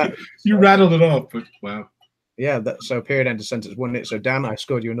 You rattled it off, but wow. Yeah, so Period, End of Sentence won it. So Dan, I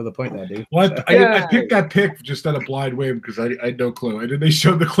scored you another point there, dude. Well, I picked that pick just out of blind whim because I had no clue. And then they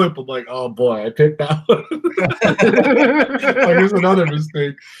showed the clip. I'm like, oh boy, I picked that one. Here's another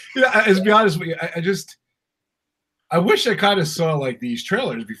mistake. Yeah, to be honest with you, I wish I kind of saw like these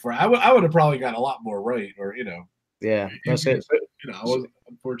trailers before. I would have probably got a lot more right, or Yeah, that's it.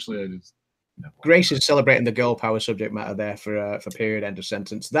 Unfortunately, I just. Grace is celebrating the girl power subject matter there for Period, End of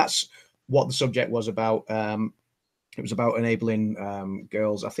Sentence. That's what the subject was about. It was about enabling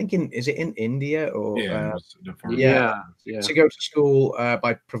girls. I think is it in India or to go to school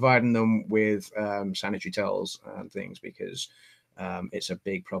by providing them with sanitary towels and things because it's a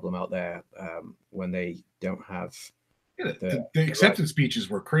big problem out there when they don't have. Yeah, the acceptance speeches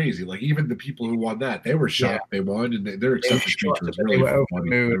were crazy. Like even the people who won that, they were shocked they won, and their acceptance speech was really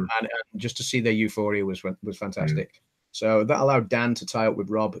and just to see their euphoria was fantastic. Yeah. So that allowed Dan to tie up with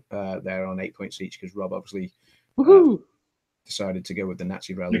Rob there on 8 points each because Rob obviously decided to go with the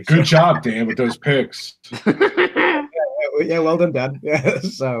Nazi rally. Yeah, good job, Dan, with those picks. Yeah, well done, Dan. Yeah,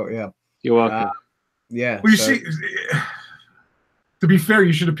 so yeah, you're welcome. Yeah. Well, you see. To be fair,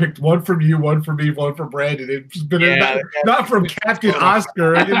 you should have picked one from you, one from me, one from Brandon. It's been not from Captain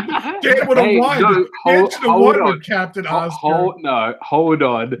Oscar. Dan would have won. Dan should have won with Captain Oscar. Hold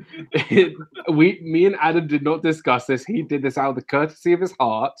on. Me and Adam did not discuss this. He did this out of the courtesy of his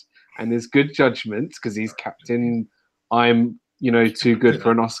heart and his good judgment because he's captain. I'm, too good for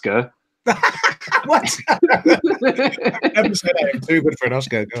an Oscar. What? I never said I am too good for an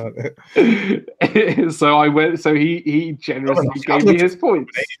Oscar. God. So I went. So he generously gave me his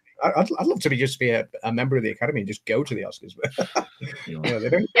points. I'd love to just be a member of the Academy and just go to the Oscars. But they don't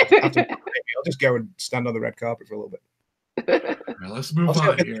have to. I'll just go and stand on the red carpet for a little bit. Well, let's move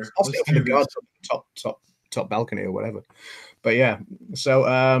on here. I'll sit on the guards on the top balcony or whatever. But yeah, so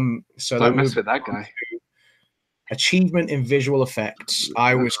don't mess with that guy. Achievement in visual effects.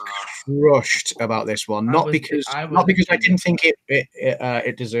 I was crushed about this one, not because I didn't think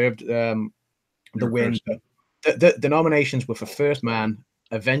it deserved the win. But the nominations were for First Man,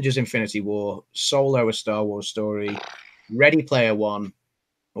 Avengers: Infinity War, Solo: A Star Wars Story, Ready Player One,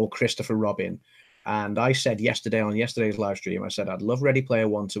 or Christopher Robin. And I said on yesterday's live stream, I said I'd love Ready Player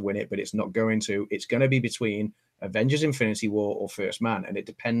One to win it, but it's not going to. It's going to be between Avengers: Infinity War or First Man, and it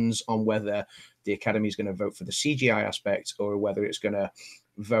depends on whether the Academy is going to vote for the CGI aspect or whether it's going to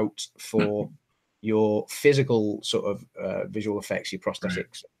vote for your physical sort of visual effects, your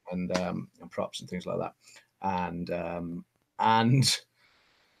prosthetics and props and things like that. And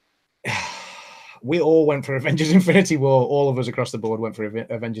we all went for Avengers: Infinity War. All of us across the board went for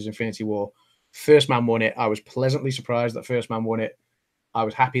Avengers: Infinity War. First Man won it. I was pleasantly surprised that First Man won it. I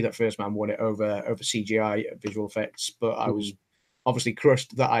was happy that First Man won it over CGI visual effects, but I was obviously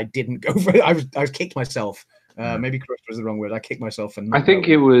crushed that I didn't go for it. I was kicked myself Maybe crushed was the wrong word. I kicked myself for. I think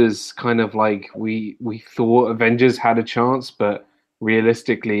it was kind of like we thought Avengers had a chance, but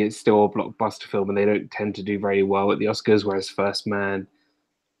realistically, it's still a blockbuster film, and they don't tend to do very well at the Oscars. Whereas First Man,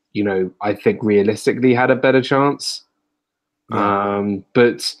 I think realistically had a better chance. Yeah.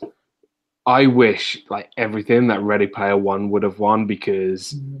 But I wish everything that Ready Player One would have won,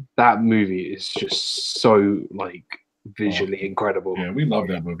 because that movie is just so visually incredible. Yeah, we love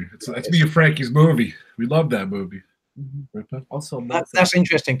that movie. It's me and Frankie's movie. We love that movie. Also, that's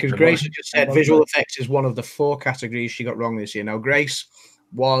interesting, because Grace just said visual effects is one of the 4 categories she got wrong this year. Now, Grace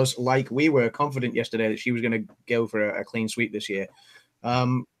was, like we were, confident yesterday that she was going to go for a clean sweep this year.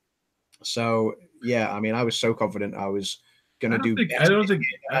 So yeah, I mean, I was so confident I was going to do. I don't think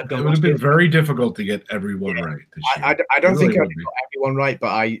it would have been very difficult to get everyone right this year. I don't think I got everyone right, but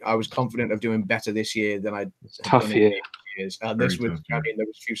I was confident of doing better this year than I'd tough done year. In years. And this was, I mean, there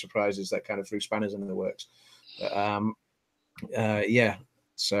was a few surprises that kind of threw spanners in the works. Yeah.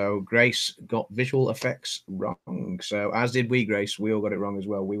 So Grace got visual effects wrong. So as did we, Grace. We all got it wrong as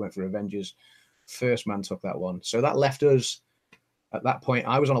well. We went for Avengers. First Man took that one. So that left us at that point.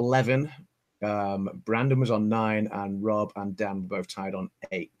 I was on 11. Brandon was on 9, and Rob and Dan were both tied on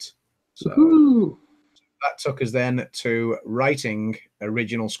 8. So that took us then to writing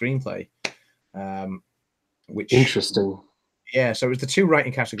original screenplay, which interesting. Yeah, so it was the 2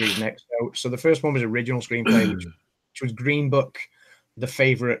 writing categories next. So the first one was original screenplay, which was Green Book, The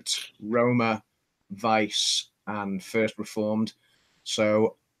Favourite, Roma, Vice, and First Reformed.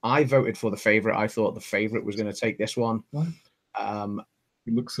 So I voted for The Favourite. I thought The Favourite was going to take this one. You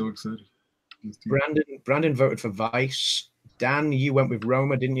look so excited. Brandon voted for Vice. Dan, you went with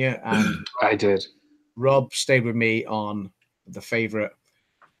Roma, didn't you? And I did. Rob stayed with me on The Favourite.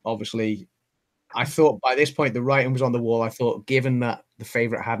 Obviously, I thought by this point the writing was on the wall. I thought, given that The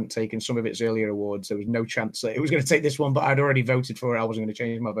Favourite hadn't taken some of its earlier awards, there was no chance that it was going to take this one. But I'd already voted for it. I wasn't going to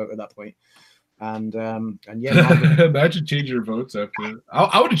change my vote at that point. And yeah, imagine changing your votes after.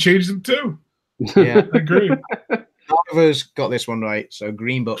 I would have changed them too. Yeah, I agree. None of us got this one right. So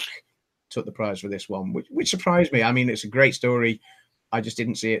Green Book took the prize for this one, which surprised me. I mean, it's a great story. I just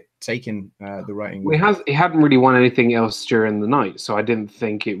didn't see it taking the writing. He hadn't really won anything else during the night, so I didn't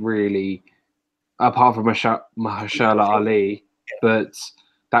think it really, apart from Mahershala Ali, but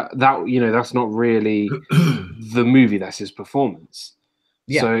that that's not really the movie. That's his performance.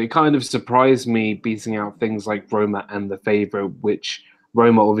 Yeah. So it kind of surprised me, beating out things like Roma and The Favourite, which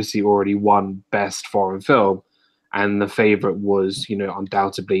Roma obviously already won Best Foreign Film, and The Favourite was,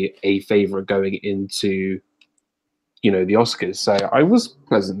 undoubtedly a favourite going into, the Oscars. So I was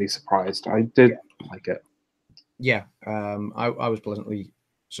pleasantly surprised. I did like it. Yeah, I was pleasantly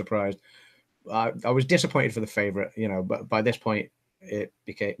surprised. I was disappointed for The Favourite, but by this point, it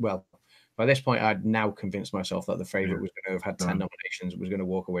became, by this point, I'd now convinced myself that The Favourite was going to have had 10 nominations, was going to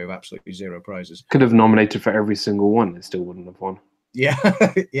walk away with absolutely 0 prizes. Could have nominated for every single one, it still wouldn't have won. Yeah,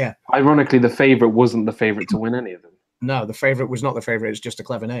 yeah. Ironically, The Favourite wasn't the favourite to win any of them. No, The Favourite was not the favourite. It's just a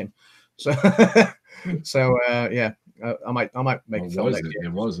clever name. So, yeah, I might make a film next year.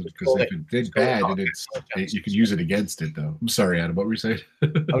 It wasn't, because if it did bad, and you could use it against it, though. I'm sorry, Adam. What were you saying?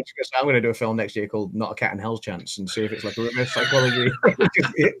 I'm going to do a film next year called Not a Cat in Hell's Chance, and see if it's like a reverse psychology.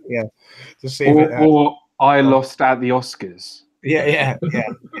 Yeah, to see or I lost at the Oscars. Yeah.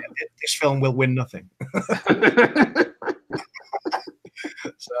 This film will win nothing.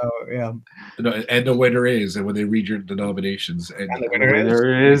 So yeah, and the winner is, and when they read the nominations, and the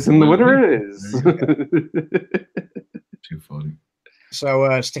winner is, and the winner is. Too funny.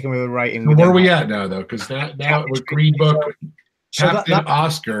 So sticking with the writing, where are we at now, though? Because now with Green Book, Captain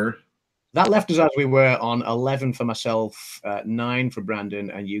Oscar. That left us as we were on 11 for myself, 9 for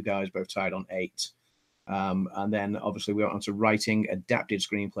Brandon, and you guys both tied on 8. And then obviously we went on to writing adapted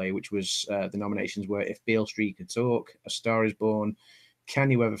screenplay, which was the nominations were If Beale Street Could Talk, A Star Is Born,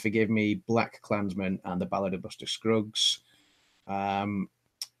 Can You Ever Forgive Me, Black Klansman, and The Ballad of Buster Scruggs. I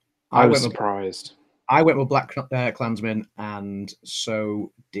was surprised. I went with Black Klansman, and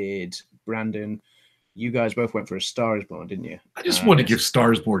so did Brandon. You guys both went for A Star Is Born, didn't you? I just want to give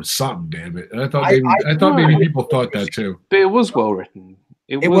Star Is Born something, damn it. And I thought maybe people thought that too. But it was well written.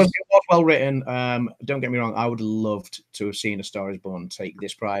 It was well written. Don't get me wrong. I would have loved to have seen A Star Is Born take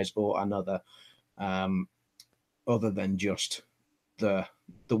this prize or another, other than just the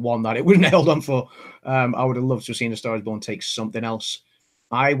one that it was nailed on for. I would have loved to have seen A Star Is Born take something else.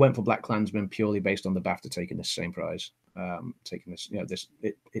 I went for Black Klansman purely based on the BAFTA taking this same prize. Taking this,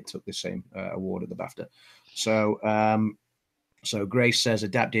 it took the same award at the BAFTA. So Grace says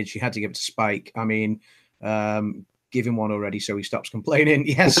adapted. She had to give it to Spike. I mean, give him one already so he stops complaining.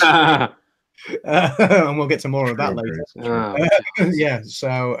 Yes. And we'll get to more of that later. Yeah.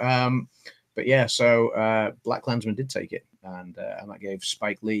 So, but yeah, so Black Klansman did take it, and that gave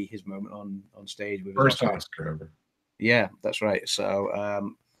Spike Lee his moment on stage with his first Oscar ever. Yeah, that's right.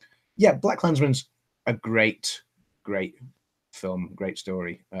 So, yeah, Black Klansman's a great film, great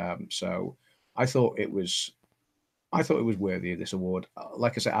story. So I thought it was worthy of this award.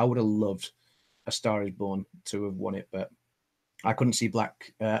 Like I said, I would have loved A Star Is Born to have won it, but I couldn't see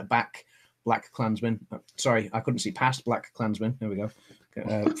Black Klansman. Sorry, I couldn't see past Black Klansman. There we go.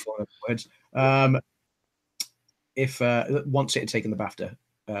 Words. If once it had taken the BAFTA,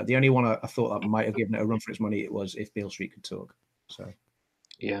 the only one I thought that might have given it a run for its money, it was If Beale Street Could Talk. So,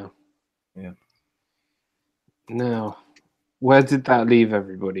 yeah. Now, where did that leave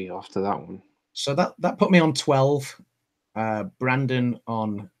everybody after that one? So that put me on 12, Brandon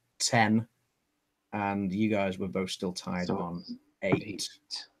on 10, and you guys were both still tied on 8.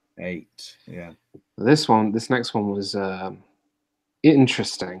 8, yeah. This next one was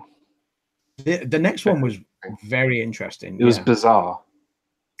interesting. The next one was very interesting. It was bizarre.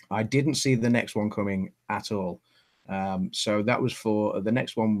 I didn't see the next one coming at all. So that was for the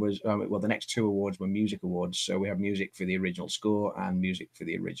next one was the next 2 awards were music awards. So we have music for the original score and music for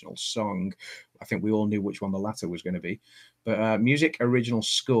the original song. I think we all knew which one the latter was going to be, but music original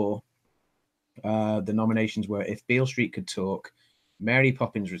score. The nominations were If Beale Street Could Talk, Mary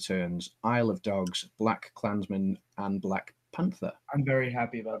Poppins Returns, Isle of Dogs, Black Klansman, and Black Panther. I'm very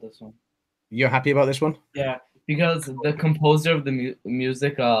happy about this one. You're happy about this one? Yeah, because the composer of the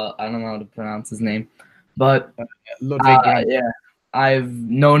music, I don't know how to pronounce his name, but yeah, I've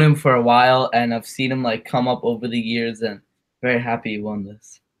known him for a while, and I've seen him like come up over the years, and very happy he won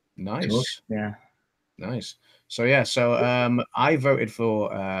this. Nice. Yeah. Nice. So yeah, so I voted for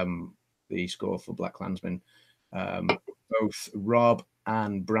the score for Black Klansman. Both Rob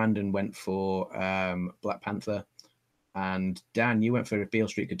and Brandon went for Black Panther, and Dan, you went for If Beale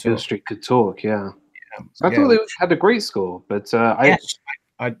Street Could Talk. Beale Street Could Talk, yeah. I thought they had a great score, but I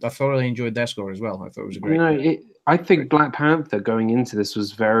thoroughly enjoyed their score as well. I thought it was a great. I think Black Panther going into this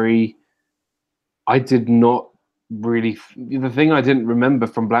was very. I did not really. The thing I didn't remember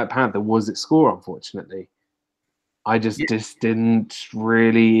from Black Panther was its score, unfortunately. I just didn't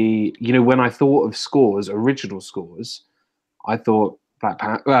really, when I thought of scores, original scores, I thought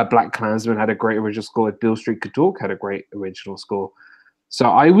Black Klansman had a great original score. If Beale Street Could Talk had a great original score. So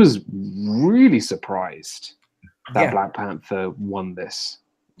I was really surprised that Black Panther won this.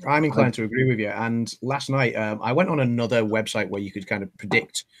 I'm inclined to agree with you. And last night, I went on another website where you could kind of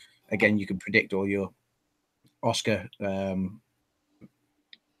predict. Again, you could predict all your Oscar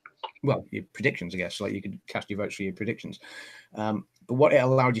your predictions, I guess. Like you could cast your votes for your predictions. But what it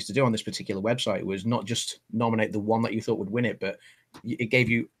allowed you to do on this particular website was not just nominate the one that you thought would win it, but it gave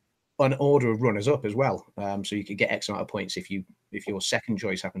you an order of runners up as well. So you could get X amount of points if your second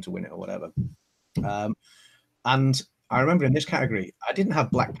choice happened to win it or whatever. And I remember in this category, I didn't have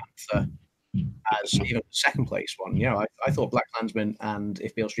Black Panther as even the second place one. I thought Black Klansman and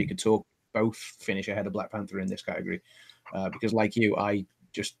If Beale Street Could Talk both finish ahead of Black Panther in this category, because like you, I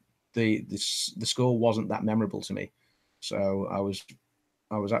just the score wasn't that memorable to me, so I was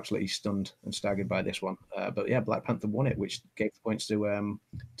absolutely stunned and staggered by this one. But yeah, Black Panther won it, which gave the points to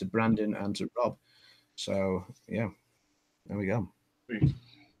Brandon and to Rob. So yeah, there we go.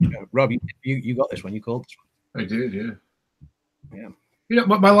 Rob, you got this one. You called this one. I did, yeah. Yeah.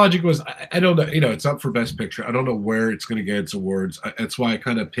 My logic was I don't know. It's up for Best Picture. I don't know where it's going to get its awards. That's why I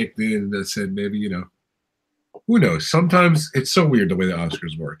kind of picked it and said maybe who knows? Sometimes it's so weird the way the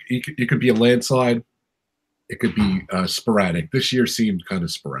Oscars work. It could be a landslide. It could be sporadic. This year seemed kind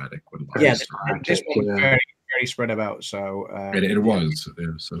of sporadic. This one was very, very spread about. So it was.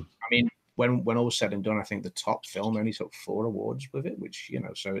 Yeah, so I mean, when all was said and done, I think the top film only took 4 awards with it, which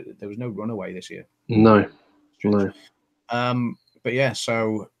so there was no runaway this year. No. But yeah,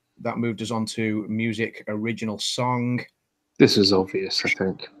 so that moved us on to music original song. This is obvious, I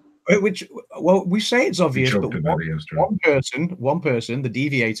think. Which, we say it's obvious, but one person, the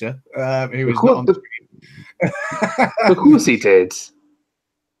Deviator, who is not on the screen. Of course he did.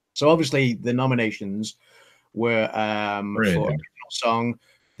 So obviously the nominations were for original song.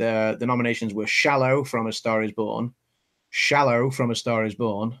 The nominations were Shallow from A Star Is Born, Shallow from A Star Is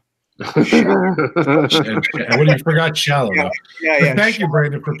Born. When you forgot Shallow. Yeah. Thank you,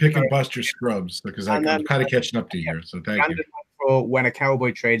 Brandon, for picking Buster Scruggs, because I'm kind of catching up to you here. So thank you. for when a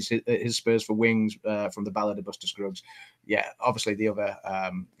cowboy trades his spurs for wings from the Ballad of Buster Scruggs. Yeah, obviously the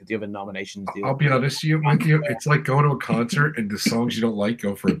other nominations. I'll be honest with you. It's like going to a concert and the songs you don't like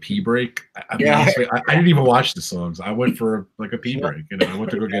go for a pee break. I didn't even watch the songs. I went for like a pee break. You know, I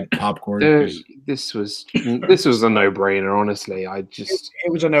went to go get popcorn. This was a no-brainer. Honestly,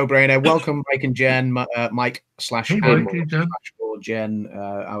 it was a no-brainer. Welcome, Mike and Jen. Mike / Jen,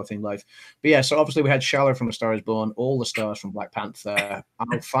 our theme life. But yeah, so obviously we had Shallow from A Star Is Born, All the Stars from Black Panther,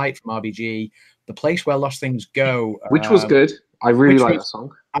 I'll Fight from RBG, The Place Where Lost Things Go, which was good. I really like that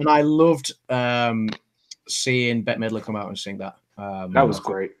song, and I loved seeing Bette Midler come out and sing that. That was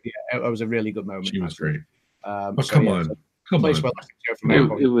great. Yeah, it was a really good moment. She was great. Come on.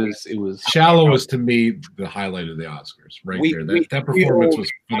 It was Shallow was to me the highlight of the Oscars there. That performance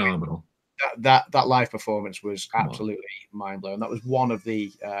was phenomenal. That live performance was absolutely mind blowing. That was one of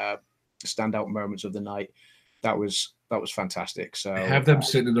the standout moments of the night. That was fantastic. So have them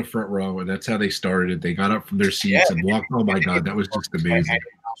sitting in the front row, and that's how they started it. They got up from their seats and walked. Oh my god, that was just amazing.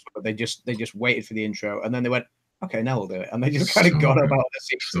 They just waited for the intro, and then they went, "Okay, now we'll do it," and they just kind of got up out of their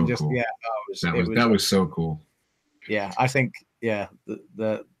seats and just that was so cool. Yeah, I think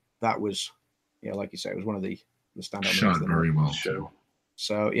that was like you say, it was one of the standout. Shot very well.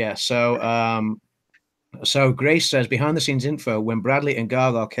 So Grace says, behind the scenes info, when Bradley and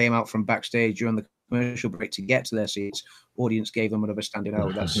Gaga came out from backstage during the commercial break to get to their seats, audience gave them another standing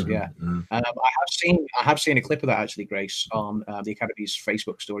O. That's I have seen a clip of that actually, Grace, on the Academy's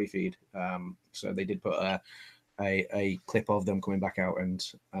Facebook story feed. So they did put a clip of them coming back out and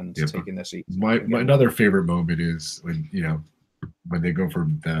taking their seats. My another favorite moment is when they go for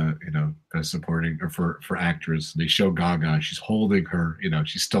the best supporting or for actress, they show Gaga. She's holding her,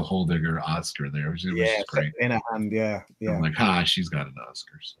 she's still holding her Oscar there, which is great in her hand. Yeah. I'm like, she's got an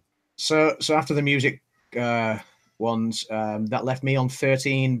Oscar. So after the music ones, that left me on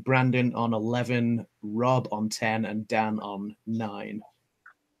 13, Brandon on 11, Rob on 10, and Dan on 9.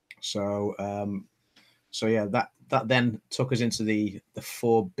 So yeah, that then took us into the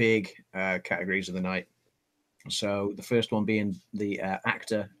 4 big categories of the night. So the first one being the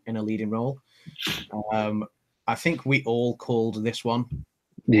actor in a leading role. I think we all called this one.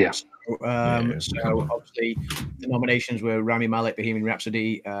 Yeah. So obviously the nominations were Rami Malek, Bohemian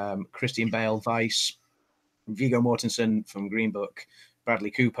Rhapsody, Christian Bale, Vice, Viggo Mortensen from Green Book, Bradley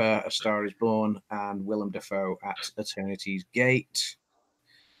Cooper, A Star Is Born, and Willem Dafoe at Eternity's Gate.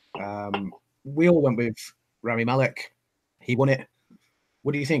 We all went with Rami Malek. He won it.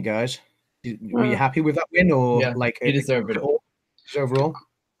 What do you think, guys? Were you happy with that win, or he deserved it overall?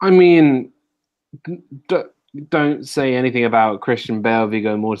 I mean, don't say anything about Christian Bale,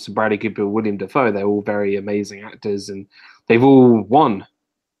 Viggo Mortensen, Bradley Cooper, William Dafoe. They're all very amazing actors, and they've all won.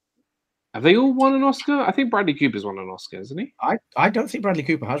 Have they all won an Oscar? I think Bradley Cooper's won an Oscar, hasn't he? I don't think Bradley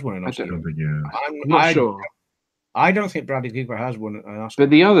Cooper has won an Oscar. I'm not sure. I don't think Bradley Cooper has won an Oscar.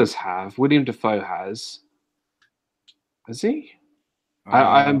 But the others have. William Dafoe has. Has he?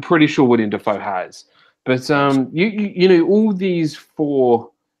 I'm pretty sure William Dafoe has. But all these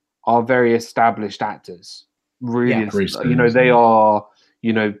 4 are very established actors. Really, they are,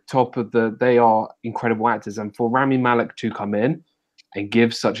 they are incredible actors. And for Rami Malek to come in and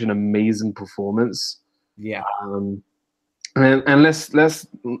give such an amazing performance, and let's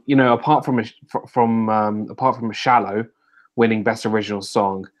apart from a Shallow winning Best Original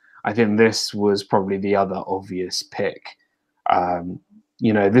Song, I think this was probably the other obvious pick.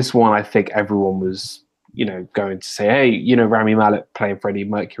 This one, I think everyone was, going to say, hey, Rami Malek playing Freddie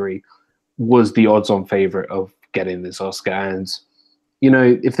Mercury was the odds-on favorite of getting this Oscar. And,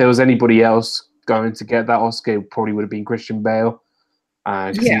 if there was anybody else going to get that Oscar, it probably would have been Christian Bale.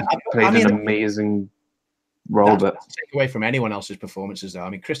 He played an amazing role. But take away from anyone else's performances, though. I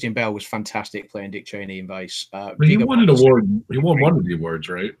mean, Christian Bale was fantastic playing Dick Cheney in Vice. He won an award. He won one of the awards,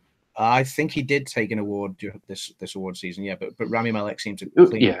 right? I think he did take an award this award season, but Rami Malek seemed to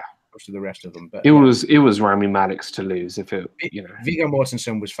clean most of the rest of them. But it was Rami Malek's to lose. Viggo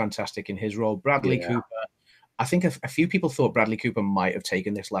Mortensen was fantastic in his role. Bradley Cooper, I think a few people thought Bradley Cooper might have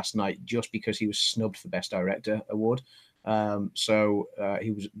taken this last night just because he was snubbed for Best Director award. So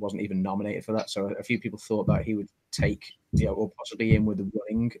he wasn't even nominated for that. So a few people thought that he would take, or possibly in with the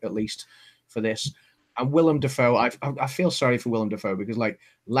running at least for this. And Willem Dafoe, I feel sorry for Willem Dafoe because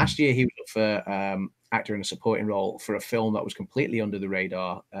last year he was up for actor in a supporting role for a film that was completely under the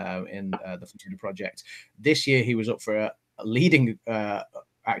radar in the Florida Project. This year he was up for a leading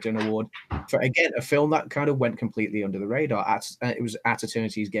actor award for, again, a film that kind of went completely under the radar. It was at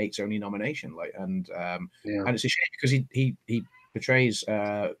Eternity's Gate's only nomination, and it's a shame because he portrays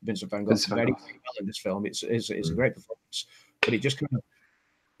Vincent Van Gogh very well in this film. It's a great performance. but it just kind of,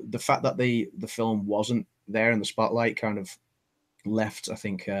 the fact that the film wasn't there in the spotlight kind of left, I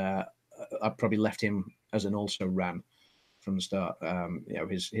think, I probably left him as an also ran from the start.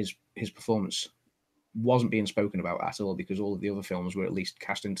 His performance wasn't being spoken about at all because all of the other films were at least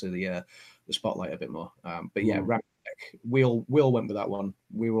cast into the spotlight a bit more. But yeah, Rami Malek, we all went with that one.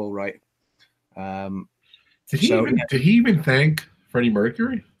 We were all right. Did he even thank Freddie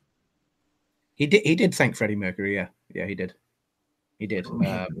Mercury? He did thank Freddie Mercury. Yeah, he did.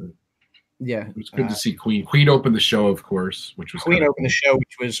 Yeah, it was good to see Queen. Queen opened the show, of course, which was Queen opened the show,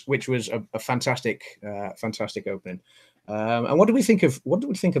 which was a fantastic opening. And what did we think of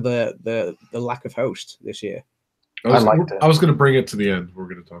the lack of host this year? I liked it. I was going to bring it to the end. We're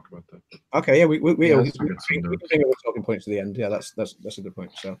going to talk about that. Okay, yeah, we can bring up the talking points to the end. Yeah, that's a good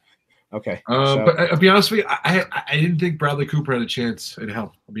point. So, okay. But I'll be honest with you, I didn't think Bradley Cooper had a chance in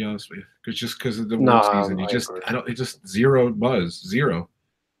hell. I'll be honest with you, because of the world season, he just zero buzz, zero.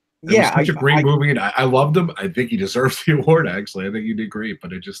 It was such a great movie, and I loved him. I think he deserves the award. Actually, I think he did great.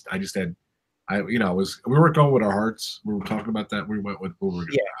 But I just had, we weren't going with our hearts. We were talking about that. We went with who we were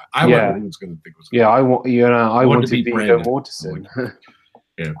going. I went with who was going to think was. Yeah, I wanted Viggo Mortensen.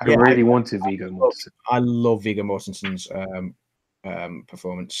 I really wanted Viggo Mortensen. I love Viggo Mortensen's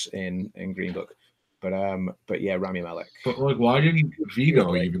performance in Green Book, but yeah, Rami Malek. But like, why didn't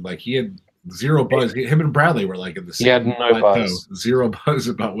Viggo even he had zero buzz? Him and Bradley were in the same. He had no buzz. Zero buzz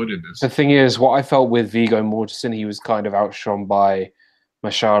about winning this. The thing is, what I felt with Viggo Mortensen, he was kind of outshone by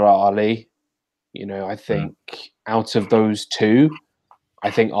Mahershala Ali. I think out of those two,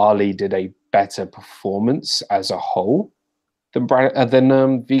 I think Ali did a better performance as a whole than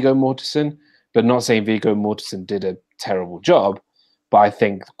Viggo Mortensen. But not saying Viggo Mortensen did a terrible job, but I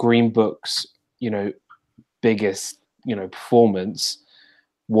think Green Book's biggest performance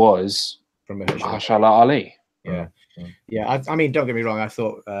was from Mahershala Ali. Yeah. I mean, don't get me wrong. I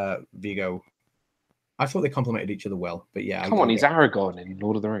thought Viggo. I thought they complemented each other well. But yeah, come on, he's Aragorn in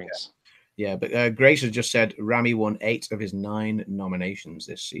Lord of the Rings. Yeah, but Grace has just said Rami won 8 of his 9 nominations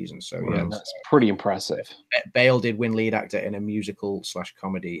this season. So yeah, that's pretty impressive. Bale did win lead actor in a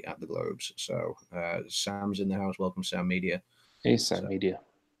musical/comedy at the Globes. So Sam's in the house. Welcome, Sam Media. Hey, Sam Media.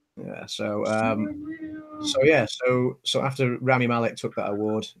 Yeah. So after Rami Malek took that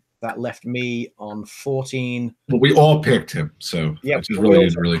award, that left me on 14. Well, we all picked him, so yeah, just really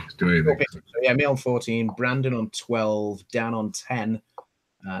didn't really do anything. So yeah, me on 14, Brandon on 12, Dan on 10.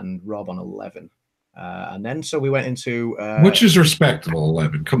 And Rob on 11, and then so we went into which is respectable.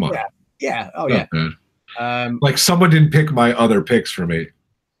 11, come on. Yeah. Oh yeah. Like someone didn't pick my other picks for me.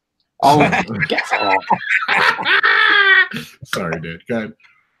 Oh, get off. Sorry, dude. Go ahead.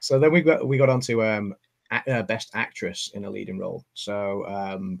 So then we got onto best actress in a leading role.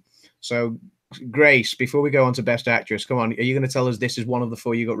 So Grace, before we go on to best actress, come on, are you going to tell us this is one of the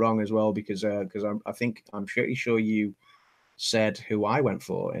 4 you got wrong as well? Because I'm pretty sure you said who I went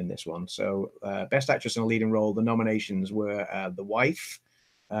for in this one. So best actress in a leading role, the nominations were The Wife,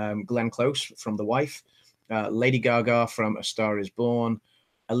 Glenn Close from The Wife, Lady Gaga from A Star Is Born,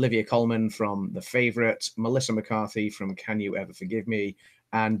 Olivia Colman from The Favourite, Melissa McCarthy from Can You Ever Forgive Me,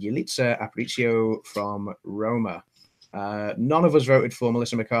 and Yalitza Aparicio from Roma. None of us voted for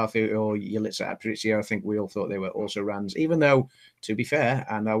Melissa McCarthy or Yalitza Aparicio. I think we all thought they were also rans, even though, to be fair,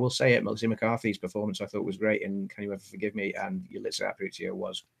 and I will say it, Melissa McCarthy's performance I thought was great in Can You Ever Forgive Me, and Yalitza Aparicio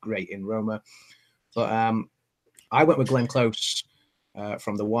was great in Roma. But I went with Glenn Close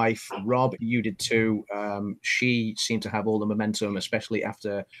from The Wife. Rob, you did too. She seemed to have all the momentum, especially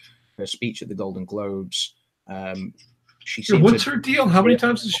after her speech at the Golden Globes. What's her deal? How many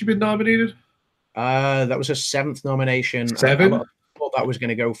times has she been nominated? That was her 7th nomination. 7? I thought that was going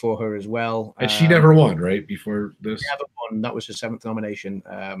to go for her as well. And she never won, right? Before this? Never won. That was her 7th nomination.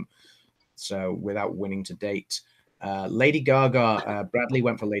 So without winning to date. Lady Gaga, Bradley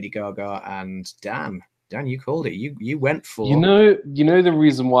went for Lady Gaga, and Dan, you called it. You went for... You know the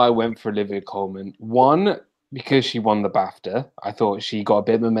reason why I went for Olivia Colman? One, because she won the BAFTA. I thought she got a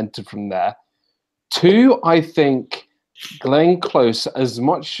bit of momentum from there. 2, I think... Glenn Close, as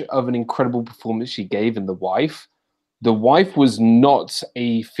much of an incredible performance she gave in The Wife was not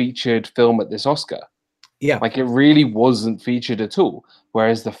a featured film at this Oscar. Yeah. It really wasn't featured at all.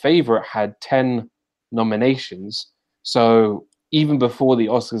 Whereas The Favourite had 10 nominations. So even before the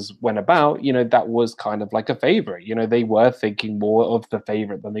Oscars went about, that was kind of like a favourite. They were thinking more of The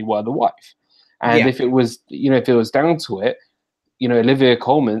Favourite than they were The Wife. And if it was, if it was down to it, Olivia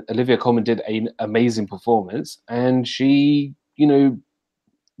Colman did an amazing performance, and she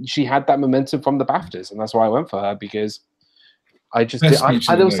had that momentum from the BAFTAs, and that's why I went for her, because I just there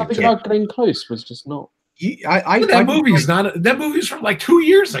was something about Glenn Close was just not. That movie's from like 2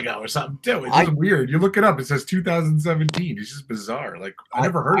 years ago or something too. It's just weird. You look it up, it says 2017. It's just bizarre. Like I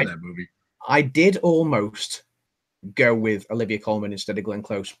never heard of that movie. I did almost go with Olivia Colman instead of Glenn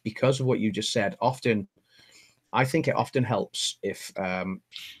Close because of what you just said. I think it often helps if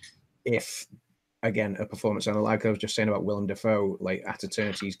again a performance, and like I was just saying about Willem Dafoe, like At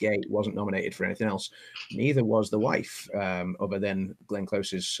Eternity's Gate wasn't nominated for anything else. Neither was The Wife, other than Glenn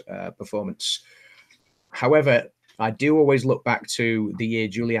Close's performance. However, I do always look back to the year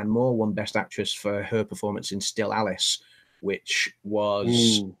Julianne Moore won Best Actress for her performance in Still Alice, which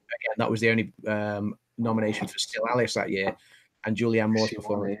was again, that was the only nomination for Still Alice that year. And Julianne Moore's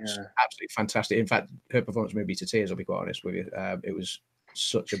performance was absolutely fantastic. In fact, her performance made me to tears, I'll be quite honest with you. It was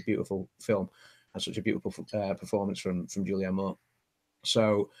such a beautiful film and such a beautiful performance from Julianne Moore.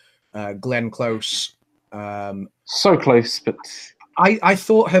 So Glenn Close. So close, but I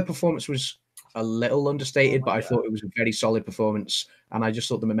thought her performance was a little understated, but I thought it was a very solid performance. And I just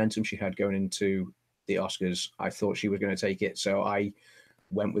thought the momentum she had going into the Oscars, I thought she was going to take it. So I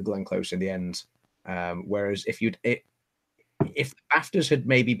went with Glenn Close in the end. Whereas if the BAFTAs had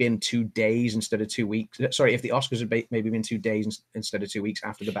maybe been 2 days instead of 2 weeks, sorry, if the Oscars had maybe been 2 days instead of 2 weeks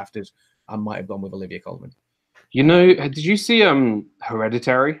after the BAFTAs, I might have gone with Olivia Colman. You know, did you see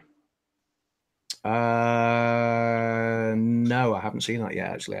Hereditary? No, I haven't seen that yet.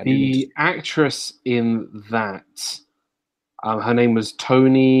 Actually, the actress in that, her name was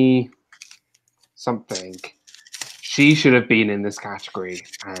Toni something. She should have been in this category,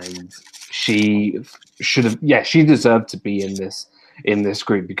 and she should have. Yeah, she deserved to be in this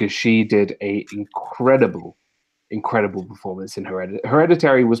group because she did a incredible performance in Hereditary.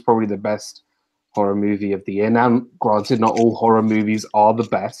 Hereditary was probably the best horror movie of the year. Now, granted, not all horror movies are the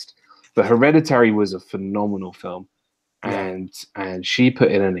best, but Hereditary was a phenomenal film, and she put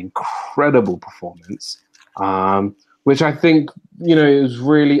in an incredible performance, which I think is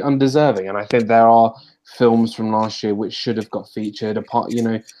really undeserving. And I think there are films from last year which should have got featured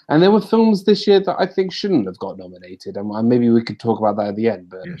and there were films this year that I think shouldn't have got nominated, and maybe we could talk about that at the end.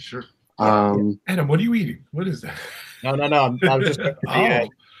 But yeah, sure. Adam, what are you eating? What is that? No. I'm just the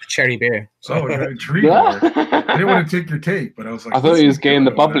cherry beer. So. Tree beer. I didn't want to take your take, but I was like, I thought he was getting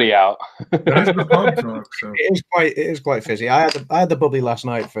the bubbly out. That's the pub talk. So. It is quite fizzy. I had the bubbly last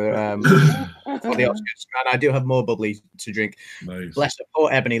night for the Oscars, and I do have more bubbly to drink. Nice. Bless her,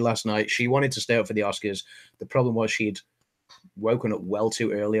 poor Ebony last night. She wanted to stay up for the Oscars. The problem was she'd woken up well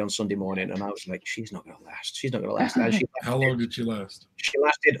too early on Sunday morning, and I was like, she's not going to last. And how long did she last? She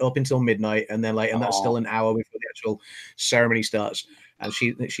lasted up until midnight, and then that's still an hour before the actual ceremony starts. And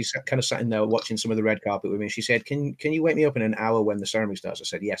she kind of sat in there watching some of the red carpet with me. She said, "Can you wake me up in an hour when the ceremony starts?" I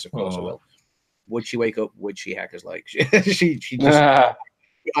said, "Yes, of course I will." Would she wake up? Would she heck us like? she just.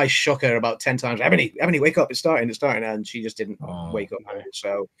 I shook her about 10 times. Ebony, wake up! It's starting, and she just didn't wake up.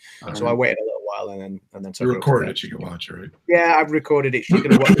 So I waited a little while, and then you recorded it. You can watch it, right? Yeah, I've recorded it. She's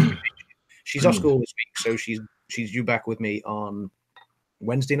gonna watch it. She's off school this week, so she's due back with me on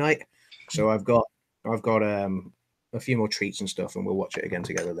Wednesday night. So I've got a few more treats and stuff, and we'll watch it again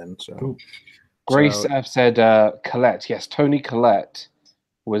together then. So cool. Grace F said Collette. Yes, Toni Collette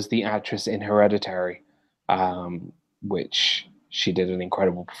was the actress in Hereditary, which she did an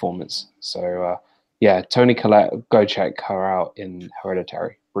incredible performance. So Toni Collette, go check her out in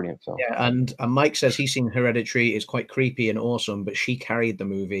Hereditary. Brilliant film. Yeah, and Mike says he's seen Hereditary. It's quite creepy and awesome, but she carried the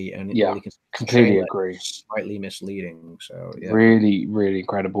movie, and really completely agree. Slightly misleading. So yeah, really, really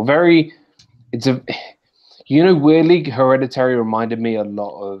incredible. Weirdly, Hereditary reminded me a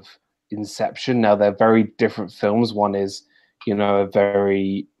lot of Inception. Now, they're very different films. One is, a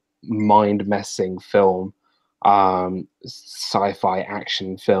very mind-messing film, sci-fi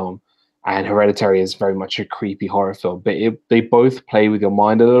action film, and Hereditary is very much a creepy horror film. But they both play with your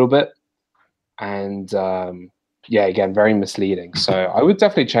mind a little bit, and again, very misleading. So I would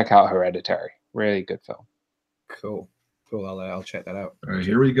definitely check out Hereditary. Really good film. Cool. I'll check that out. All right,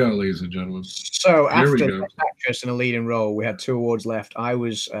 here we go, ladies and gentlemen. So after Best Actress in a leading role, we had 2 awards left. I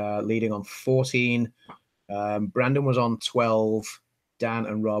was leading on 14. Brandon was on 12. Dan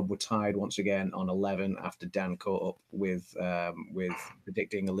and Rob were tied once again on 11 after Dan caught up with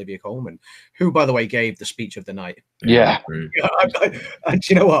predicting Olivia Colman, who, by the way, gave the speech of the night. Yeah. And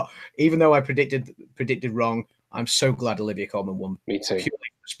you know what? Even though I predicted wrong, I'm so glad Olivia Colman won. Me too. Purely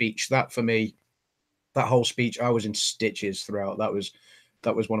for speech. That for me. That whole speech, I was in stitches throughout. That was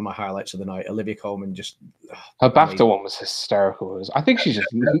one of my highlights of the night. Olivia Colman just... Her BAFTA one was hysterical. I think she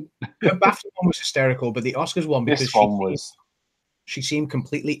just... Her BAFTA one was hysterical, but the Oscars one, because she seemed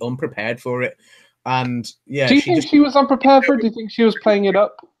completely unprepared for it. And yeah... Do you think she was unprepared for it? Do you think she was playing it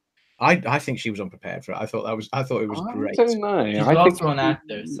up? I think she was unprepared for it. I thought it was great. I don't know. She's I also think an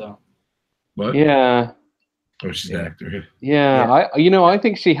actor, so. What? Yeah. Oh, she's an actor. Yeah. I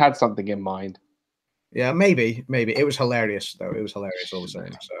think she had something in mind. Yeah, maybe it was hilarious though. It was hilarious all the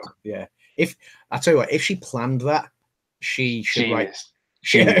same. So yeah, if I tell you what, if she planned that, she should write.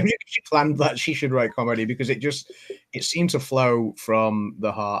 If she planned that, she should write comedy because it seemed to flow from the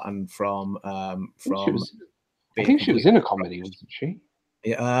heart and from. I think she was in a comedy, wasn't she?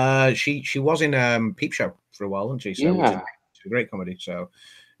 Yeah, she was in Peep Show for a while, wasn't she? So which is a great comedy. So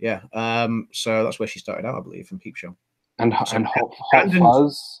yeah, so that's where she started out, I believe, in Peep Show. And Hot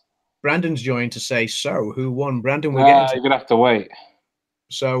Fuzz. Brandon's joined to say, so who won? Brandon, You're gonna have to wait.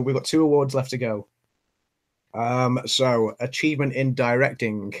 So we've got 2 awards left to go. So achievement in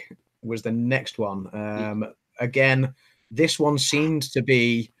directing was the next one. Again, this one seemed to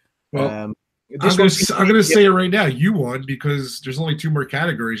be. I'm going to say it right now. You won because there's only 2 more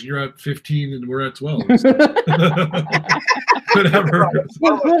categories. You're at 15 and we're at 12. So. Whatever.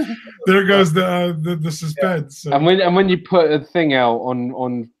 There goes the suspense. So. And when you put a thing out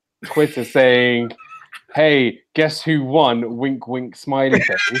on Twitter saying, "Hey, guess who won?" Wink, wink, smiley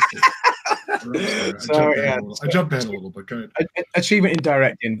face. I jumped ahead a little bit. Go ahead. Achievement in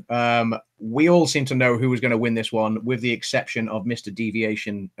directing. We all seem to know who was going to win this one, with the exception of Mr.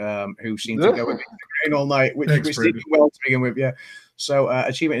 Deviation, who seemed to go with the all night, which did well to begin with. Yeah. So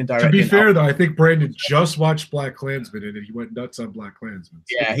achievement in directing. To be fair, though, I think Brandon just watched Black Klansman and he went nuts on Black Klansman.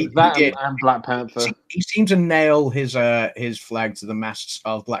 So. Yeah, he did. And Black Panther. He seemed to nail his flag to the masts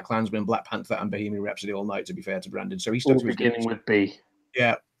of Black Klansman, Black Panther, and Bohemian Rhapsody all night. To be fair to Brandon, so he stuck to his beginning with B.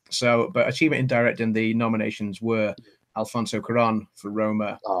 Yeah. So, but achievement in directing, the nominations were Alfonso Cuarón for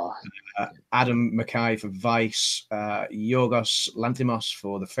Roma, Adam McKay for Vice, Yorgos Lanthimos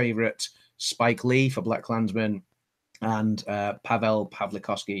for The Favourite, Spike Lee for Black Klansman, and Pavel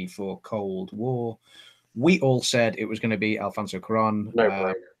Pawlikowski for Cold War. We all said it was going to be Alfonso Cuarón.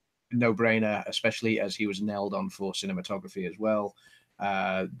 No brainer, especially as he was nailed on for cinematography as well.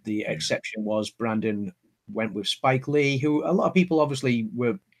 The exception was Brandon went with Spike Lee, who a lot of people obviously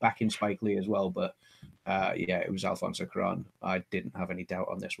were backing Spike Lee as well, but it was Alfonso Cuarón. I didn't have any doubt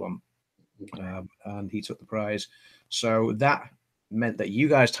on this one, and he took the prize. So that meant that you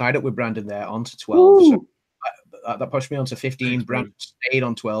guys tied up with Brandon there onto 12. So that pushed me on to 15. Thanks, Brandon stayed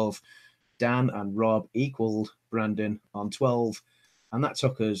on 12. Dan and Rob equaled Brandon on 12, and that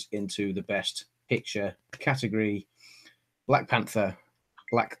took us into the best picture category: Black Panther,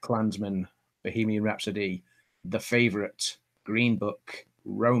 Black Klansman, Bohemian Rhapsody, The Favourite, Green Book,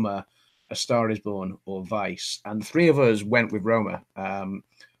 Roma, A Star Is Born, or Vice. And 3 of us went with Roma.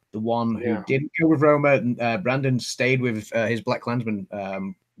 The one who didn't go with Roma, Brandon stayed with his Black Klansman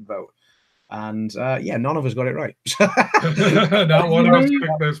vote. And none of us got it right. Not one of us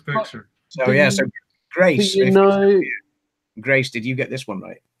picked Best Picture. So Grace. Grace, did you get this one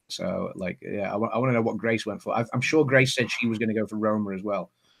right? So I want to know what Grace went for. I'm sure Grace said she was going to go for Roma as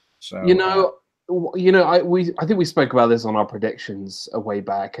well. So I think we spoke about this on our predictions a way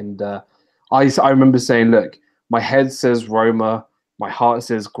back, and I remember saying, look, my head says Roma, my heart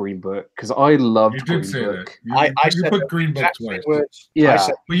says Green Book, because I loved Green Book. You put Green Book twice.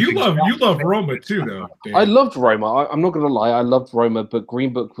 But you love Roma too, though. Dan. I loved Roma. I'm not gonna lie, I loved Roma, but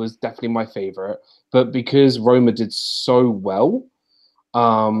Green Book was definitely my favorite. But because Roma did so well,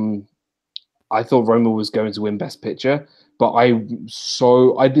 I thought Roma was going to win Best Picture. But I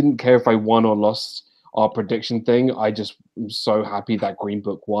didn't care if I won or lost our prediction thing. I just am so happy that Green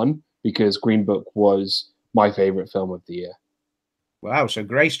Book won, because Green Book was my favorite film of the year. Wow! So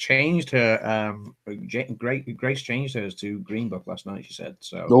Grace changed her. Grace changed hers to Green Book last night. She said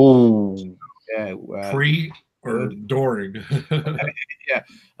so. Oh, yeah. Pre or during?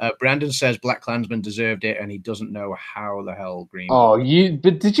 Brandon says Black Klansman deserved it, and he doesn't know how the hell Green.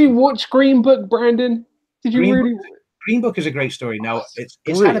 But did you watch Green Book, Brandon? Did you really? Green Book is a great story. Now it's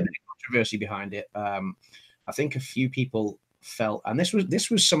had a bit of controversy behind it. I think a few people felt, and this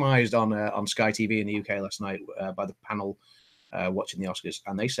was surmised on Sky TV in the UK last night by the panel watching the Oscars,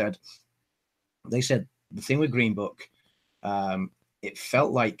 and they said the thing with Green Book, it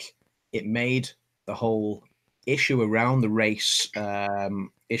felt like it made the whole issue around the race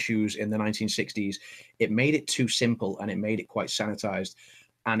issues in the 1960s. It made it too simple, and it made it quite sanitized,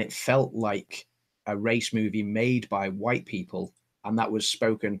 and it felt like a race movie made by white people, and that was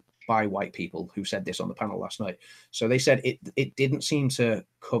spoken by white people who said this on the panel last night. So they said it didn't seem to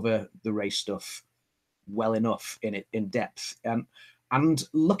cover the race stuff well enough in depth. And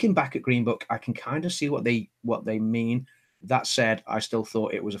looking back at Green Book, I can kind of see what they mean. That said, I still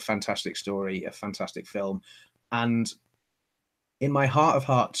thought it was a fantastic story, a fantastic film. And in my heart of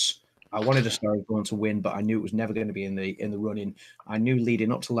hearts, I wanted A Star Is Born to win, but I knew it was never going to be in the running. I knew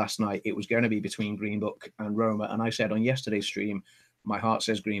leading up to last night it was going to be between Green Book and Roma, and I said on yesterday's stream, my heart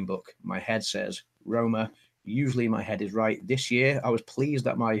says Green Book, my head says Roma. Usually my head is right. This year I was pleased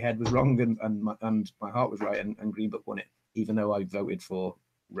that my head was wrong and my heart was right, and Green Book won it, even though I voted for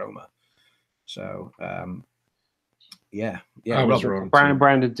Roma. So yeah, I was wrong.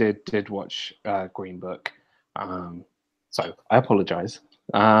 Brandon did watch Green Book, so I apologize.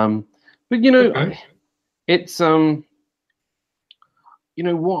 But you know, Okay. it's you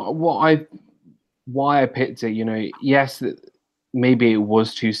know why I picked it. You know, yes, maybe it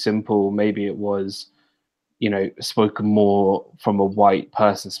was too simple. Maybe it was, you know, spoken more from a white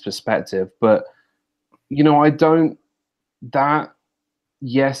person's perspective. But you know, I don't. That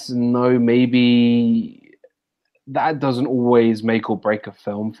yes and no. Maybe that doesn't always make or break a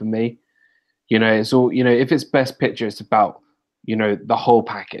film for me. You know, it's all, you know, if it's best picture, it's about, you know, the whole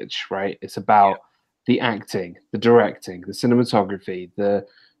package, right? It's about the acting, the directing, the cinematography, the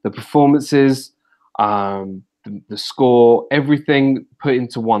performances, the score, everything put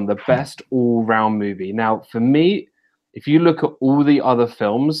into one, the best all-round movie. Now, for me, if you look at all the other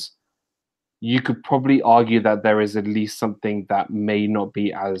films, you could probably argue that there is at least something that may not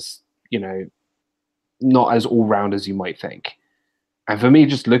be as, you know, not as all-round as you might think. And for me,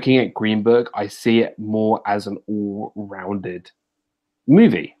 just looking at Green Book, I see it more as an all-rounded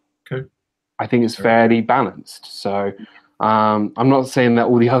movie. Okay. I think it's fairly balanced. So I'm not saying that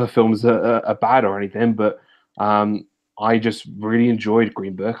all the other films are bad or anything, but I just really enjoyed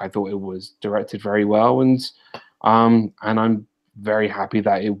Green Book. I thought it was directed very well, and I'm very happy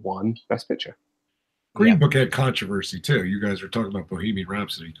that it won Best Picture. Green Book had controversy too. You guys were talking about Bohemian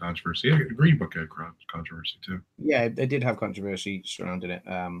Rhapsody controversy. Yeah, Green Book had controversy too. Yeah, they did have controversy surrounding it.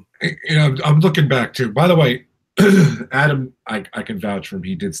 You know, I'm looking back too. By the way, Adam, I can vouch for him.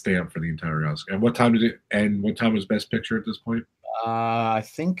 He did stay up for the entire Oscar. And what time did it end? What time was Best Picture at this point? I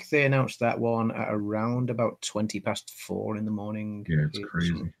think they announced that one at around about 4:20 in the morning. Yeah, it's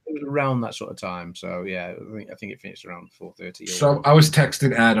crazy. It was around that sort of time. So yeah, I think it finished around 4:30. So I was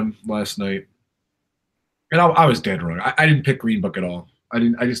texting Adam last night, and I was dead wrong. I didn't pick Green Book at all. I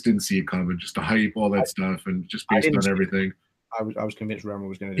just didn't see it coming. Just the hype, all that stuff, and just based on everything. I was convinced Roma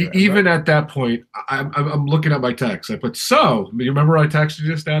was going to do it. Even at that point, I'm looking at my text. I put, so you remember I texted you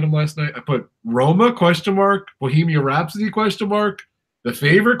just Adam last night? I put Roma ? Bohemian Rhapsody ? The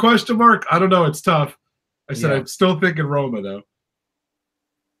Favorite ? I don't know. It's tough. I said I'm still thinking Roma though.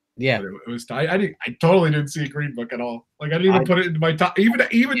 Yeah, but it was. I totally didn't see Green Book at all. Like I didn't even put it in my top.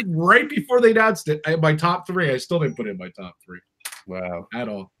 Even right before they announced it, my top 3, I still didn't put it in my top 3. Wow, at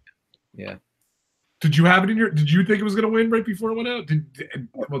all. Yeah. Did you have it in your? Did you think it was going to win right before it went out?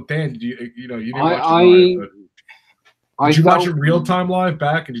 Well, Dan, did you? You know, you didn't watch it live. But did you watch it real time live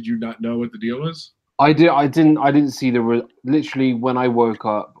back, and did you not know what the deal was? I did. I didn't see the literally when I woke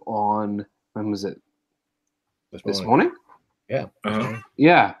up on, when was it? This morning? Yeah.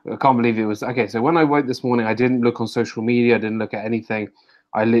 Yeah. I can't believe it was. Okay, so when I woke this morning, I didn't look on social media. I didn't look at anything.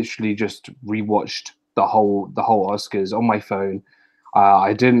 I literally just rewatched the whole Oscars on my phone.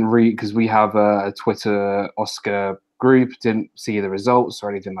 I didn't read because we have a Twitter Oscar group. Didn't see the results or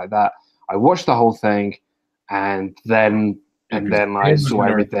anything like that. I watched the whole thing, and then I saw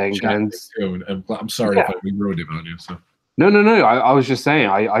everything. And I'm sorry if we ruined it on you. So no. I was just saying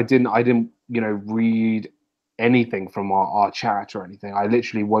I didn't read anything from our chat or anything. I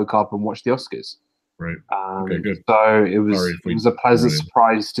literally woke up and watched the Oscars. Right. Okay. Good. So it was a pleasant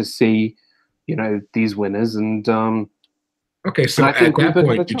surprise to see these winners and. Okay, so at that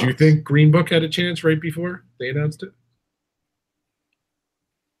point, did you think Green Book had a chance right before they announced it?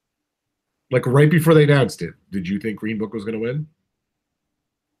 Like right before they announced it, did you think Green Book was going to win?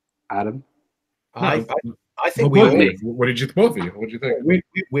 Adam? I think we all. What did you both of you? What did you think?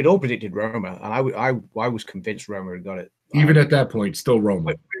 We'd all predicted Roma, and I was convinced Roma had got it. Even at that point, still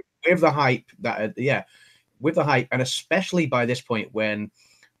Roma. With the hype with the hype, and especially by this point when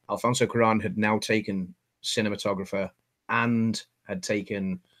Alfonso Cuarón had now taken cinematographer and had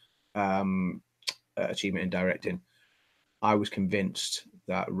taken achievement in directing, I was convinced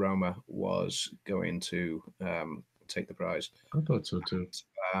that Roma was going to take the prize. I thought so too.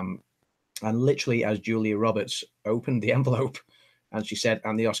 And literally, as Julia Roberts opened the envelope and she said,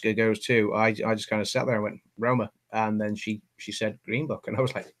 "And the Oscar goes to," I just kind of sat there and went, "Roma," and then she said Green Book, and I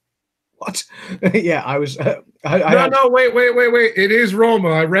was like, "What?" Yeah, I was. Wait! It is Roma.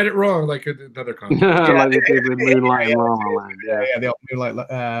 I read it wrong, like another comment. Like they did with Moonlight and La La Land. Yeah, the Moonlight La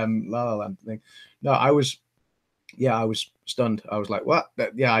La Land thing. No, I was yeah, I was stunned. I was like, what?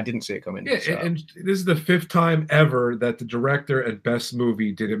 Yeah, I didn't see it coming. Yeah, so. and this is the 5th time ever that the director and best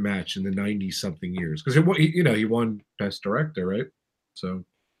movie didn't match in the 90-something years. Because, he won best director, right? So,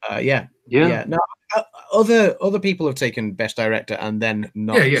 yeah. No, other people have taken best director and then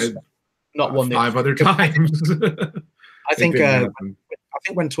not won 5 other times. I think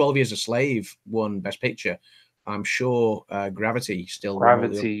when 12 Years a Slave won best picture, I'm sure Gravity still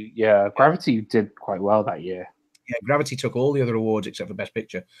Gravity did quite well that year. Yeah, Gravity took all the other awards except for best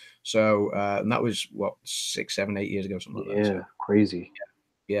picture. So and that was what 6, 7, 8 years ago, something like that. So, crazy.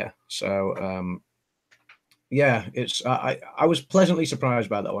 Yeah. So it's I was pleasantly surprised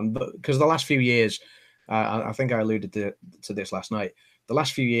by that one, but because the last few years, I think I alluded to this last night. The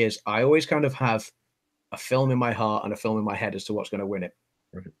last few years, I always kind of have a film in my heart and a film in my head as to what's going to win it.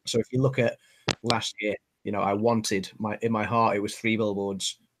 Right. So if you look at last year, I wanted in my heart it was Three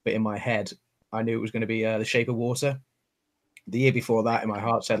Billboards, but in my head I knew it was going to be The Shape of Water. The year before that, in my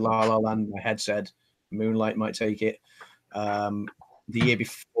heart said La La Land. My head said Moonlight might take it. The year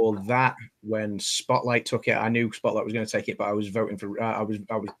before that, when Spotlight took it, I knew Spotlight was going to take it, but I was voting for. I was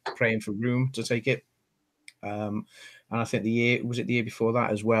praying for Room to take it. And I think the year before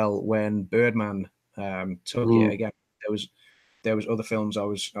that as well, when Birdman took it again. There was other films I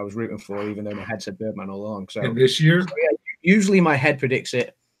was rooting for, even though my head said Birdman all along. So and this year, usually my head predicts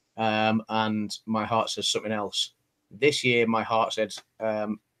it, and my heart says something else. This year, my heart said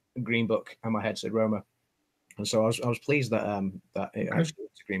Green Book, and my head said Roma. And so I was pleased that it actually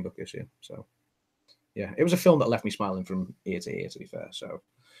was a Green Book this year. So yeah, it was a film that left me smiling from ear to ear, to be fair.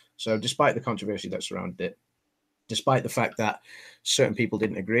 So despite the controversy that surrounded it, despite the fact that certain people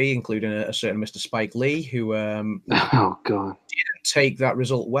didn't agree, including a certain Mr. Spike Lee, who oh god, didn't take that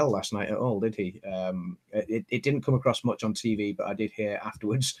result well last night at all, did he? It didn't come across much on TV, but I did hear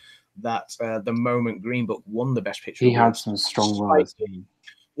afterwards that the moment Green Book won the Best Picture, he had some strong words.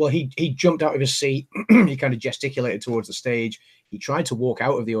 Well, he jumped out of his seat. He kind of gesticulated towards the stage. He tried to walk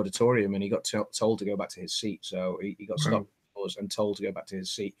out of the auditorium, and he got told to go back to his seat. So he got stopped and told to go back to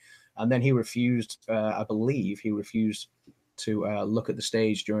his seat. And then he refused. I believe he refused to look at the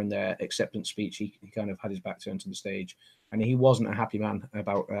stage during their acceptance speech. He kind of had his back turned to the stage, and he wasn't a happy man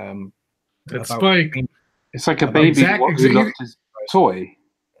about. Spike. It's like a baby who lost his toy.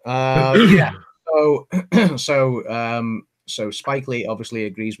 Yeah. So Spike Lee obviously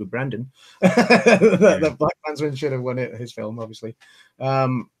agrees with Brandon that Black Klansman should have won his film, obviously.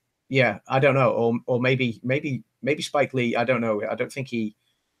 Yeah, I don't know, or maybe Spike Lee. I don't know. I don't think he'd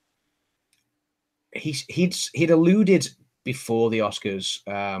alluded before the Oscars.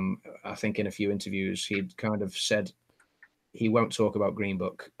 I think in a few interviews he'd kind of said he won't talk about Green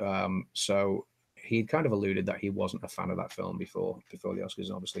Book. So he'd kind of alluded that he wasn't a fan of that film before the Oscars.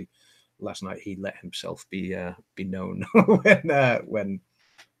 And obviously, last night he let himself be known when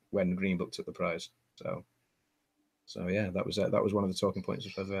Green Book took the prize. So yeah, that was one of the talking points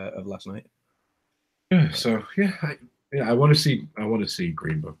of last night. Yeah. So yeah, I want to see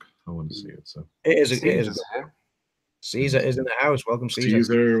Green Book. I want to see it. So it is. Caesar is in the house. Welcome, Caesar.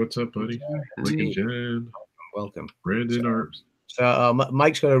 Caesar, what's up, buddy? Welcome, Brandon Arps. So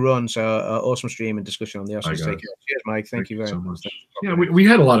Mike's got to run. So awesome stream and discussion on the Oscars. Cheers, Mike. Thank you very much. Yeah, we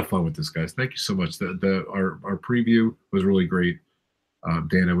had a lot of fun with this, guys. Thank you so much. Our preview was really great.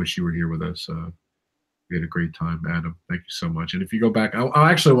 Dan, I wish you were here with us. We had a great time. Adam, thank you so much. And if you go back,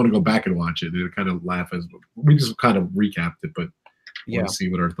 I actually want to go back and watch it and kind of laugh as we just kind of recapped it, but I want to see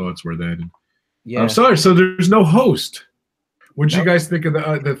what our thoughts were then. I'm sorry. So there's no host. What did you guys think of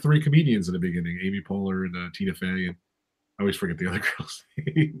the three comedians in the beginning? Amy Poehler and Tina Fey. And I always forget the other girls.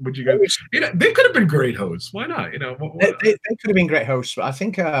 Would you guys? They could have been great hosts. Why not? They could have been great hosts. But I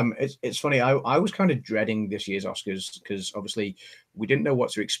think it's funny. I was kind of dreading this year's Oscars because obviously we didn't know what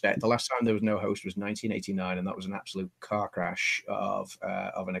to expect. The last time there was no host was 1989, and that was an absolute car crash of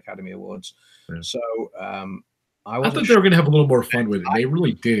an Academy Awards. Yeah. So I thought they were going to have a little more fun with it. They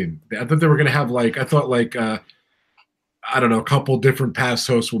really didn't. I thought they were going to have I don't know, a couple different past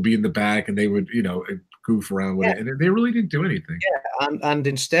hosts will be in the back, and they would goof around with it, and they really didn't do anything. Yeah, and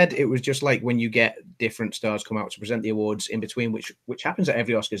instead it was just like when you get different stars come out to present the awards in between, which happens at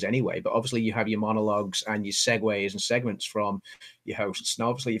every Oscars anyway. But obviously you have your monologues and your segues and segments from your hosts. Now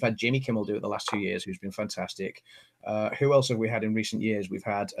obviously you've had Jimmy Kimmel do it the last 2 years, who's been fantastic. Who else have we had in recent years? We've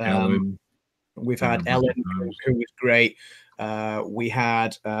had Ellen. We've had Ellen, who was great. We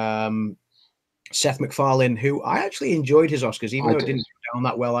had Seth MacFarlane, who I actually enjoyed his Oscars, even though it didn't go down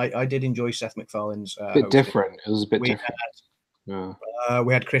that well. I did enjoy Seth MacFarlane's. A bit different. It was a bit different.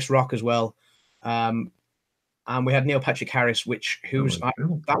 We had Chris Rock as well. And and we had Neil Patrick Harris, that was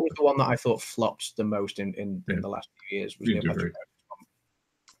the one that I thought flopped the most in the last few years. Was Neil Patrick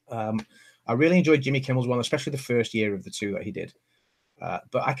Harris. I really enjoyed Jimmy Kimmel's one, especially the first year of the two that he did.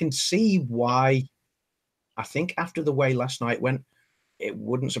 But I can see why. I think after the way last night went, it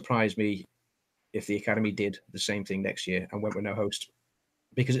wouldn't surprise me if the Academy did the same thing next year and went with no host,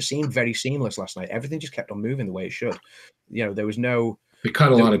 because it seemed very seamless last night. Everything just kept on moving the way it should. There was no. They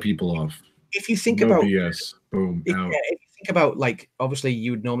cut a lot of people off. If you think about BS, boom, out. If you think about, like, obviously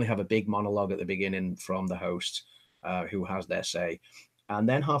you would normally have a big monologue at the beginning from the host, who has their say, and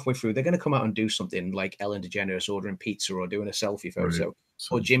then halfway through they're going to come out and do something like Ellen DeGeneres ordering pizza or doing a selfie photo, right.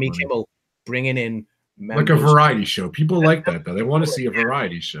 Or Jimmy Kimmel bringing in members. Like a variety show. People like that, though. They want to see a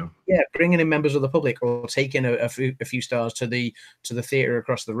variety show. Yeah, bringing in members of the public, or taking a few stars to the theater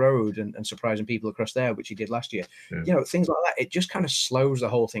across the road and surprising people across there, which he did last year. Yeah. Things like that. It just kind of slows the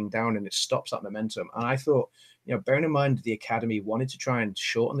whole thing down and it stops that momentum. And I thought, bearing in mind the Academy wanted to try and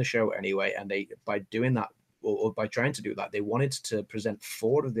shorten the show anyway, and they, by doing that, or by trying to do that, they wanted to present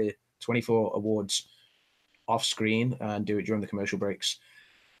 4 of the 24 awards off screen and do it during the commercial breaks.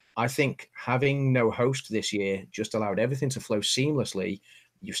 I think having no host this year just allowed everything to flow seamlessly.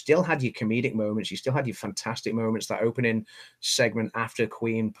 You still had your comedic moments. You still had your fantastic moments. That opening segment after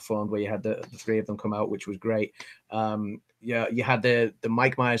Queen performed, where you had the 3 of them come out, which was great. You had the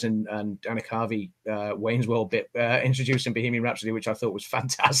Mike Myers and Dana Carvey Wayne's World bit introducing Bohemian Rhapsody, which I thought was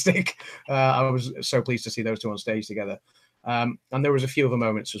fantastic. I was so pleased to see those two on stage together. And there was a few other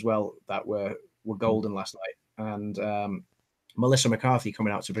moments as well that were golden last night. And Melissa McCarthy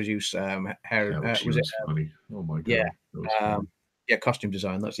coming out to produce hair. Was funny? Oh my god! Yeah, costume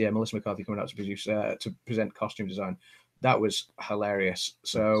design. Melissa McCarthy coming out to produce to present costume design. That was hilarious.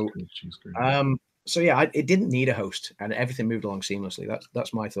 So, it didn't need a host, and everything moved along seamlessly.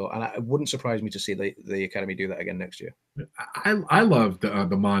 That's my thought, and it wouldn't surprise me to see the Academy do that again next year. I love the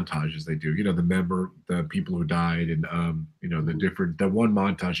montages they do. The people who died, and the one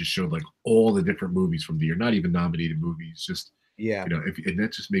montage just showed like all the different movies from the year, not even nominated movies, just. Yeah, and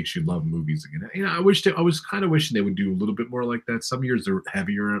that just makes you love movies again. I was kind of wishing they would do a little bit more like that. Some years they're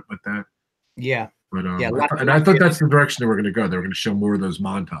heavier with that. Yeah, but I thought that's the direction they were going to go. They were going to show more of those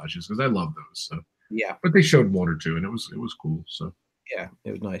montages because I love those. So yeah, but they showed 1 or 2, and it was cool. So yeah,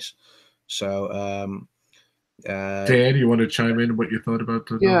 it was nice. So Dan, you want to chime in what you thought about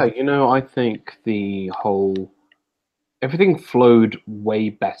that? Yeah, I think everything flowed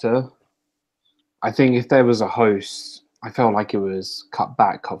way better. I think if there was a host, I felt like it was cut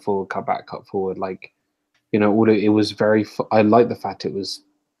back, cut forward, cut back, cut forward. Like, it was very. I like the fact it was,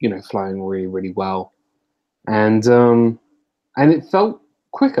 flowing really, really well, and it felt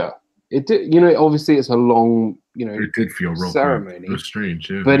quicker. It did. Obviously it's a long, it did feel real ceremony. It was strange,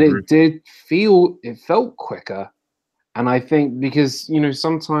 yeah. But it felt quicker, and I think because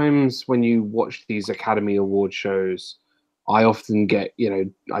sometimes when you watch these Academy Award shows, I often get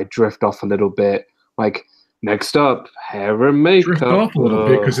I drift off a little bit, like. Next up, hair and makeup. Drift off a little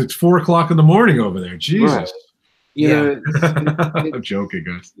bit because it's 4 o'clock in the morning over there. Jesus. Right. I'm joking,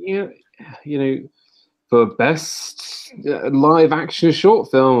 guys. Yeah, for best live action short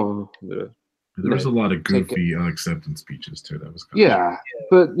film. There was a lot of goofy acceptance speeches too. That was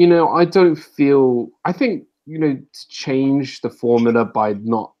but I don't feel. I think to change the formula by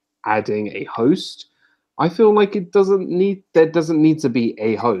not adding a host. I feel like there doesn't need to be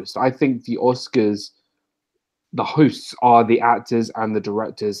a host. I think the Oscars. The hosts are the actors and the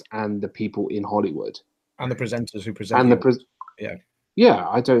directors and the people in Hollywood. And the presenters who present. Yeah,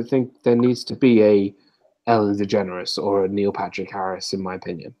 I don't think there needs to be a Ellen DeGeneres or a Neil Patrick Harris, in my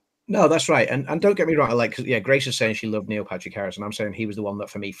opinion. No, that's right. And don't get me wrong. Grace is saying she loved Neil Patrick Harris, and I'm saying he was the one that,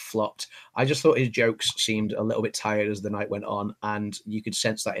 for me, flopped. I just thought his jokes seemed a little bit tired as the night went on, and you could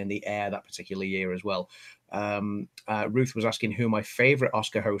sense that in the air that particular year as well. Ruth was asking who my favorite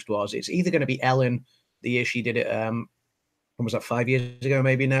Oscar host was. It's either going to be Ellen, the year she did it, when was that, 5 years ago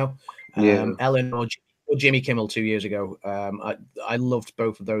maybe now? Ellen or Jimmy Kimmel 2 years ago. I loved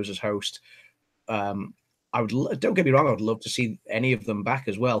both of those as host. Don't get me wrong, I would love to see any of them back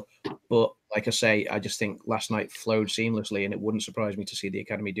as well. But like I say, I just think last night flowed seamlessly, and it wouldn't surprise me to see the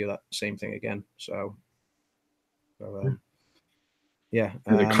Academy do that same thing again. The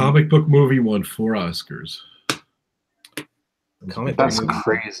comic book movie won 4 Oscars. That's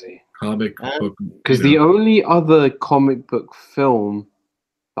crazy. Comic book, because the only other comic book film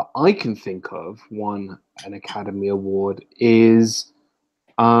that I can think of won an Academy Award is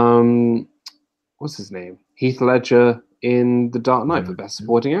what's his name? Heath Ledger in The Dark Knight for Best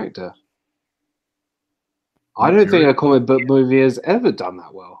Supporting Actor. I don't think a comic book movie has ever done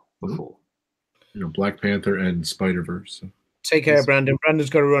that well before. Black Panther and Spider-Verse. So. Take care, Brandon. Brandon's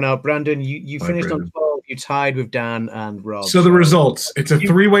got to run out. Brandon, you Bye, finished Brandon. on 12. You tied with Dan and Rob. So the results, it's a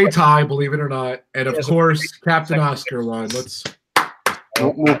 3-way tie, believe it or not. And of course, Captain Oscar won.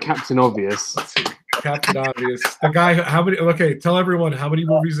 More Captain Obvious. Let's see. Captain Obvious. The guy, tell everyone how many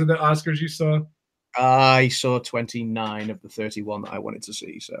movies in the Oscars you saw? I saw 29 of the 31 that I wanted to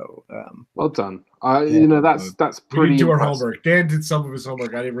see. So well done. That's pretty. We didn't do our impressive. homework. Dan did some of his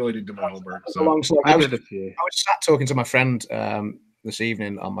homework. I didn't really do my homework. So. I did a few. I was sat talking to my friend this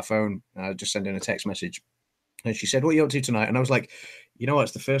evening on my phone, just sending a text message, and she said, "What are you up to tonight?" And I was like, "You know what?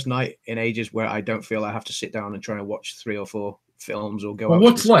 It's the first night in ages where I don't feel I have to sit down and try and watch 3 or 4 films or go." Well,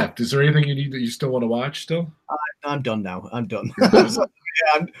 what's left? Is there anything you need that you still want to watch? Still, I'm done now. I'm done.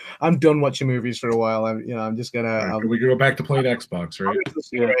 I'm done watching movies for a while. I'm just gonna. We can go back to playing Xbox, right?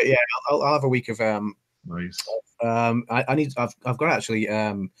 Yeah. I'll have a week of Nice. I've got to actually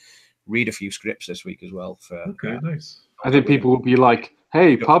read a few scripts this week as well. Okay, nice. I think people will be like,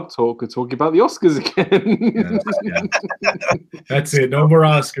 "Hey, Pub Talk are talking about the Oscars again." Yeah. That's it. No more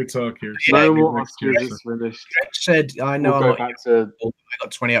Oscar talk here. No more Oscars. It's finished. Said, "I know We'll go back to. I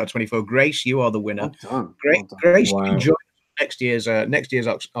got 20 out of 24. Grace, you are the winner. Well done. Grace, Wow. you can join next year's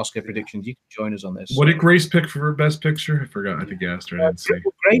Oscar predictions. You can join us on this. What did Grace pick for her best picture? I forgot. I think you asked her. I didn't see.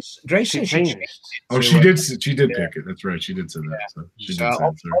 Grace She said changed. She did. She did pick it. That's right. She did say that. So she did So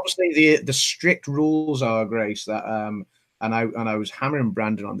censor. obviously the strict rules are, Grace, that and I was hammering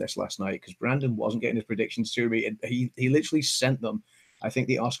Brandon on this last night because Brandon wasn't getting his predictions to me. He literally sent them. I think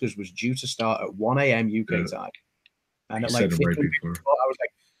the Oscars was due to start at 1 a.m. UK time, and at like 15 right minutes before. before, I was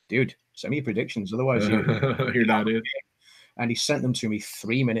like, "Dude, send me your predictions, otherwise You're not in. And he sent them to me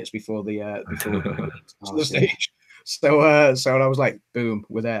 3 minutes before the stage. So I was like, boom,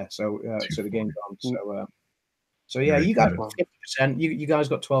 we're there. So the game's on. So yeah, you guys got 50%. You guys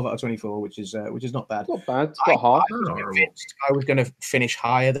got 12 out of 24, which is not bad. Not bad. It's got half. I was going to finish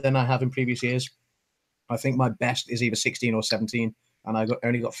higher than I have in previous years. I think my best is either 16 or 17, and I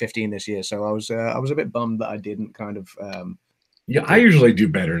only got 15 this year. So I was a bit bummed that I didn't kind of. Yeah, I usually do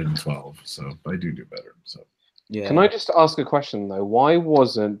better than 12, so I do better. So. Yeah. Can I just ask a question though? Why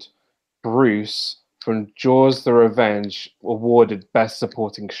wasn't Bruce from Jaws: The Revenge awarded Best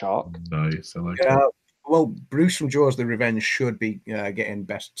Supporting Shark? Nice, I like that. Well, Bruce from Jaws: The Revenge should be getting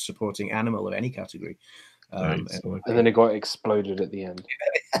Best Supporting Animal of any category. Nice, and then it got exploded at the end.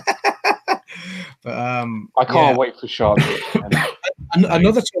 But I can't wait for Shark.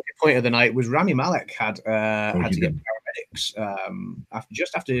 Another talking point of the night was Rami Malek had to get paramedics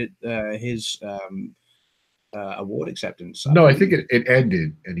after his award acceptance. No, I think it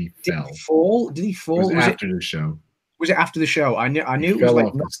ended and he fell. Did he fall? It was after the show. Was it after the show? I knew he it was fell like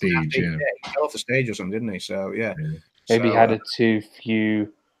off the stage. Yeah, he fell off the stage or something, didn't he? So yeah. Maybe he had too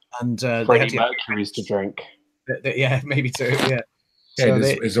few Freddie Mercury's to drink. Yeah, maybe too. Yeah. Yeah,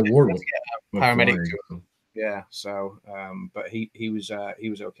 his award was paramedic. Yeah. So, but he was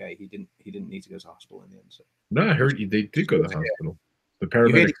okay. He didn't need to go to hospital in the end. So. No, I heard they did go to the hospital. The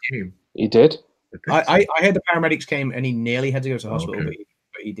paramedics came. He did. I heard the paramedics came and he nearly had to go to hospital, but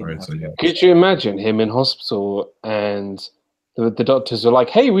he didn't have to go. Could you imagine him in hospital and the doctors are like,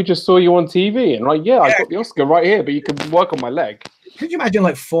 "Hey, we just saw you on TV," and like, "Yeah, I got the Oscar right here, but you can work on my leg." Could you imagine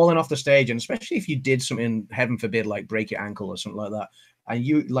like falling off the stage, and especially if you did something, heaven forbid, like break your ankle or something like that, and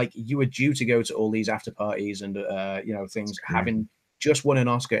you were due to go to all these after parties and things, having just won an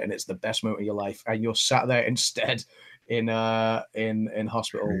Oscar and it's the best moment of your life, and you're sat there instead in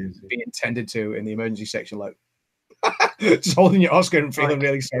hospital being tended to in the emergency section, like just holding your Oscar and feeling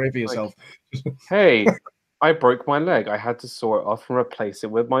really sorry for yourself. Hey, I broke my leg. I had to saw it off and replace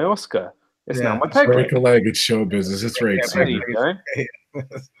it with my Oscar. It's now my peg break a leg. It's show business. It's right. There you go.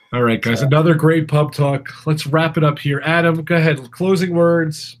 All right, guys. Another great pub talk. Let's wrap it up here. Adam, go ahead. Closing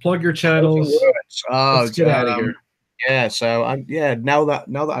words. Plug your channels. Let's get out of here. Yeah. So now that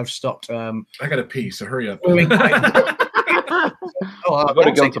I've stopped. I got to pee. So hurry up. I've got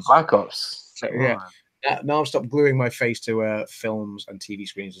to go to Black Ops. So, yeah. Now I've stopped gluing my face to films and TV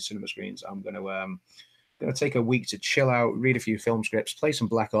screens and cinema screens. I'm gonna take a week to chill out, read a few film scripts, play some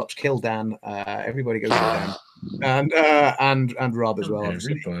Black Ops, kill Dan. Everybody go shoot Dan, and Rob as well.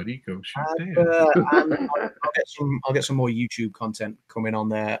 Everybody go shoot Dan. And I'll get some more YouTube content coming on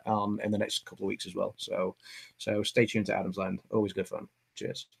there in the next couple of weeks as well. So stay tuned to Adam's Land. Always good fun.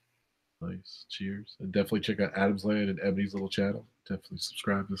 Cheers. Nice. Cheers. And definitely check out Adam's Land and Ebony's little channel. Definitely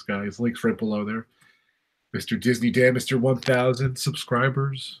subscribe to this guy. His link's right below there. Mr. Disney Dan, Mr. 1000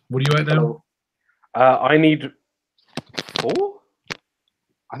 subscribers. What are you at now? I need 4.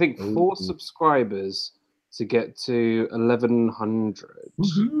 I think 4 subscribers to get to 1,100.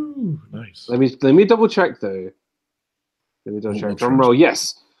 Woohoo! Nice. Let me double check though. Let me double check. Drum roll.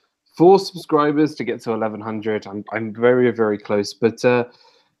 Yes, 4 subscribers to get to 1,100. I'm very, very close. But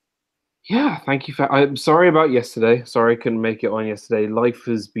yeah, thank you. I'm sorry about yesterday. Sorry I couldn't make it on yesterday. Life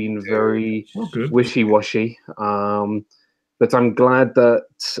has been very wishy-washy. But I'm glad that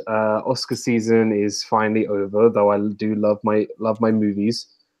Oscar season is finally over. Though I do love my movies.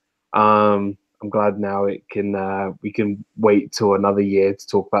 I'm glad now we can wait till another year to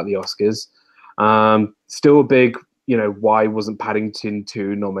talk about the Oscars. Still a big, why wasn't Paddington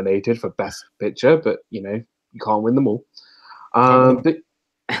 2 nominated for Best Picture? But you can't win them all. But it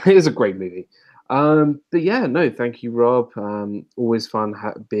is a great movie. But yeah, no, thank you, Rob. Always fun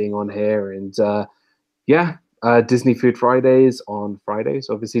being on here, and Disney Food Fridays on Fridays.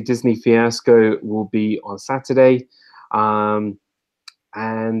 Obviously, Disney Fiasco will be on Saturday.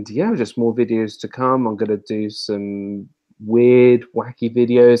 And yeah, just more videos to come. I'm going to do some weird, wacky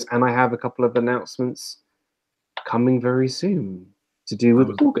videos, and I have a couple of announcements coming very soon to do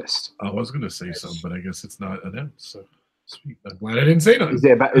with August. I was going to say something, but I guess it's not announced. So sweet. I'm glad I didn't say nothing.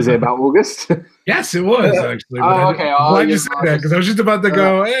 Is it about August? Yes, it was actually. Okay. I'm glad you said that because I was just about to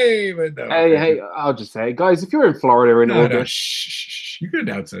go, hey, but no. Hey, I'll just say, guys, if you're in Florida in August, you can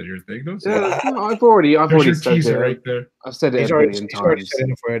announce your thing. Don't say I've already said it right there. I've said it a billion times.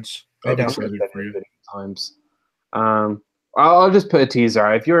 Times. I'll just put a teaser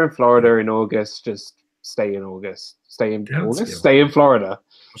out. If you're in Florida in August, just stay in August. Stay in August. Stay in Florida.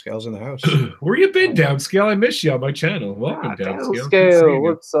 Scale's in the house. Where you been, Downscale? I miss you on my channel. Welcome, Downscale.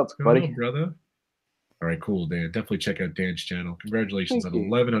 What's up, buddy? Brother? All right, cool, Dan. Definitely check out Dan's channel. Congratulations on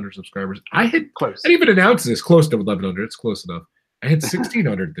 1,100 subscribers. I didn't even announce this. Close to 1,100. It's close enough. I had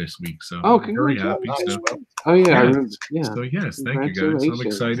 1,600 this week, so I'm very happy. Nice. So. Oh yeah, yeah. So yes, thank you guys. I'm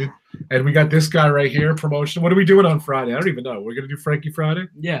excited. And we got this guy right here, promotion. What are we doing on Friday? I don't even know. We're gonna do Frankie Friday.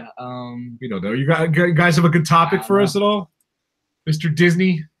 Yeah. We don't know. You guys have a good topic for us at all, Mr.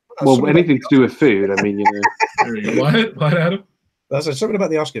 Disney? Well, anything to do with food. I mean, There you go. What, Adam? That's something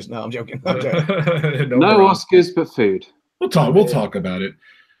about the Oscars. No, I'm joking. No Oscars, but food. We'll talk about it.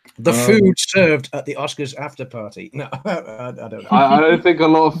 The food served at the Oscars after party. No, I don't know. I don't think a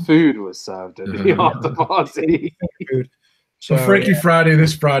lot of food was served at the after party. So Frankie Friday,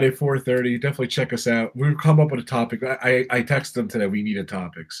 this Friday, 4:30. Definitely check us out. We'll come up with a topic. I texted them today. We need a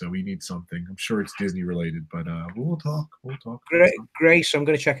topic, so we need something. I'm sure it's Disney related, but we'll talk. Grace, I'm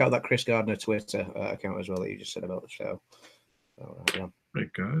going to check out that Chris Gardner Twitter account as well that you just said about the show. Yeah.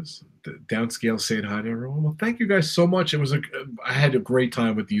 Right, guys. Downscale saying hi to everyone. Well, thank you guys so much. I had a great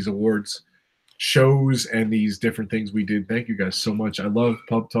time with these awards shows and these different things we did. Thank you guys so much. I love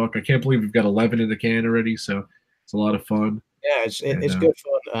Pub Talk. I can't believe we've got 11 in the can already, so it's a lot of fun. Yeah, it's good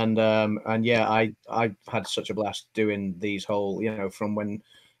fun, and yeah, I've had such a blast doing these whole, from when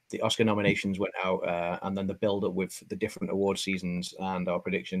the Oscar nominations went out, and then the build up with the different award seasons and our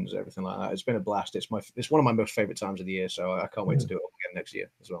predictions, everything like that. It's been a blast. It's one of my most favorite times of the year, so I can't wait to do it again next year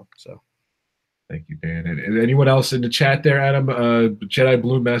as well. So, thank you, Dan. And anyone else in the chat there, Adam? Jedi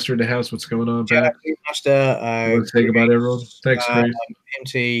Balloon Master in the house. What's going on? Jedi Balloon Master. Let's think about everyone. Thanks, Grace.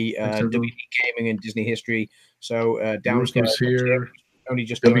 MT, WD Gaming and Disney History. So Downscale was here. Only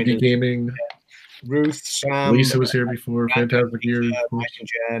just WD Gaming. Ruth, Sam, Lisa was here before. Fantastic year. Mike and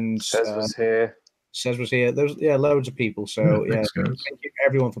Jen. Sez was here. Sez was here. There's loads of people. So thanks, guys. Thank you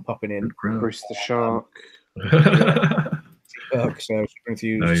everyone for popping in. Bruce the Shark. So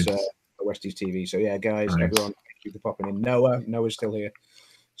Confused, Westies TV. So yeah, guys, everyone, thank you for popping in. Noah's still here.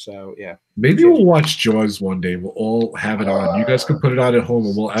 So yeah. Maybe we'll watch Jaws one day. We'll all have it on. You guys can put it on at home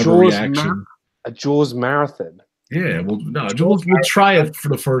and we'll have a reaction. A Jaws marathon. Yeah, we'll try it for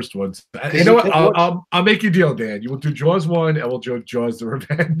the first ones. You know what? I'll make you a deal, Dan. You will do Jaws 1 and we'll do Jaws the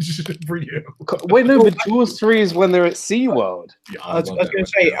Revenge for you. Wait, no, but Jaws 3 is when they're at SeaWorld. Yeah, I was going to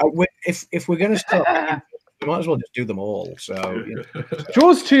say, if we're going to stop, we might as well just do them all. So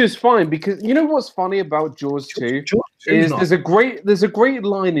Jaws 2 is fine because you know what's funny about Jaws 2 is there's a great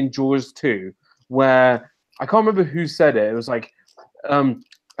line in Jaws 2 where I can't remember who said it. It was like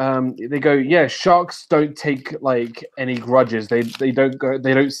they go, yeah, sharks don't take like any grudges. They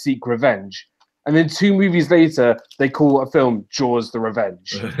don't seek revenge. And then 2 movies later, they call a film Jaws the Revenge.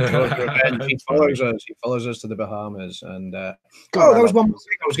 He follows us to the Bahamas. And that was one more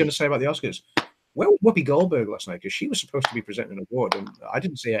thing I was going to say about the Oscars. Where was Whoopi Goldberg last night? Because she was supposed to be presenting an award, and I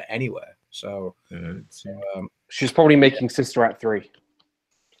didn't see her anywhere. So she's probably making Sister Act 3.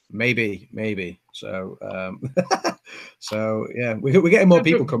 Maybe. So, so yeah, we're getting more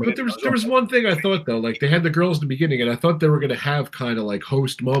people coming. But there was one thing I thought though, like they had the girls in the beginning, and I thought they were going to have kind of like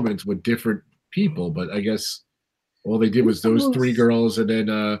host moments with different people, but I guess all they did was those three girls, and then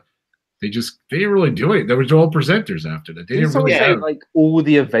they didn't really do it. There was all presenters after that. They didn't really say like all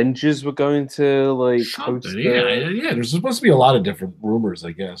the Avengers were going to like host. Yeah. There's supposed to be a lot of different rumors,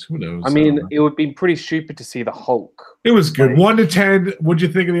 I guess. Who knows? I mean, it would be pretty stupid to see the Hulk. It was good. 1 to 10. What'd you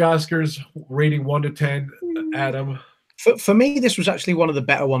think of the Oscars? Rating 1 to 10, Adam. For me, this was actually one of the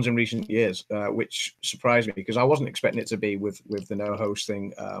better ones in recent years, which surprised me because I wasn't expecting it to be with the no host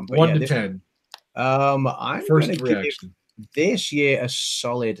thing. 1 to 10. I'm first reaction. This year a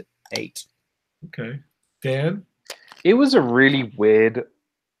solid 8. Okay, Dan. It was a really weird.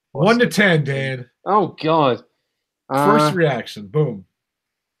 1 to 10, Dan. Oh God. First reaction. Boom.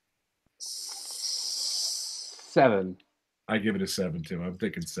 7. I give it a 7 too. I'm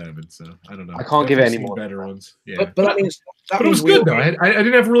thinking 7, so I don't know. I can't give it any more. Better ones. Yeah, but that means it was good though. I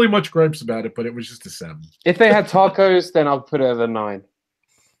didn't have really much gripes about it, but it was just a 7. If they had tacos, then I'll put it at a 9.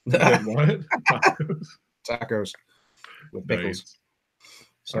 What? Tacos with pickles. Nice.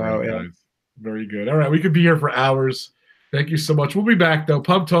 So right, yeah, very good. All right, we could be here for hours. Thank you so much. We'll be back though.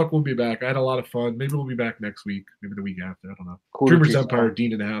 Pub Talk will be back. I had a lot of fun. Maybe we'll be back next week. Maybe the week after. I don't know. Cool. Dreamers Empire,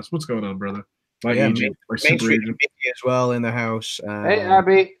 Dean in the house. What's going on, brother? My agent, my super agent as well in the house. Hey,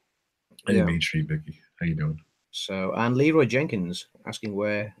 Abby. Hey, Main Street Vicky. How you doing? So, and Leroy Jenkins asking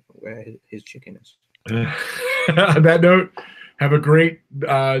where his chicken is. On that note, have a great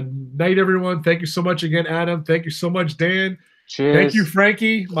night, everyone. Thank you so much again, Adam. Thank you so much, Dan. Cheers. Thank you,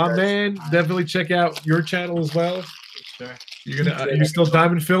 Frankie, my man. Definitely check out your channel as well. Sure. You're gonna you still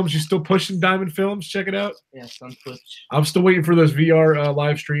Diamond Films? You still pushing Diamond Films? Check it out. Yes, on Twitch. I'm still waiting for those VR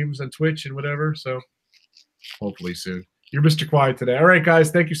live streams on Twitch and whatever. So hopefully soon. You're Mr. Quiet today. All right,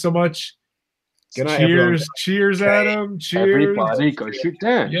 guys. Thank you so much. Good night, cheers, everyone. Cheers, Adam. Cheers. Everybody, go shoot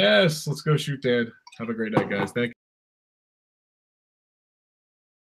Dan. Yes, let's go shoot Dan. Have a great night, guys. Thank you.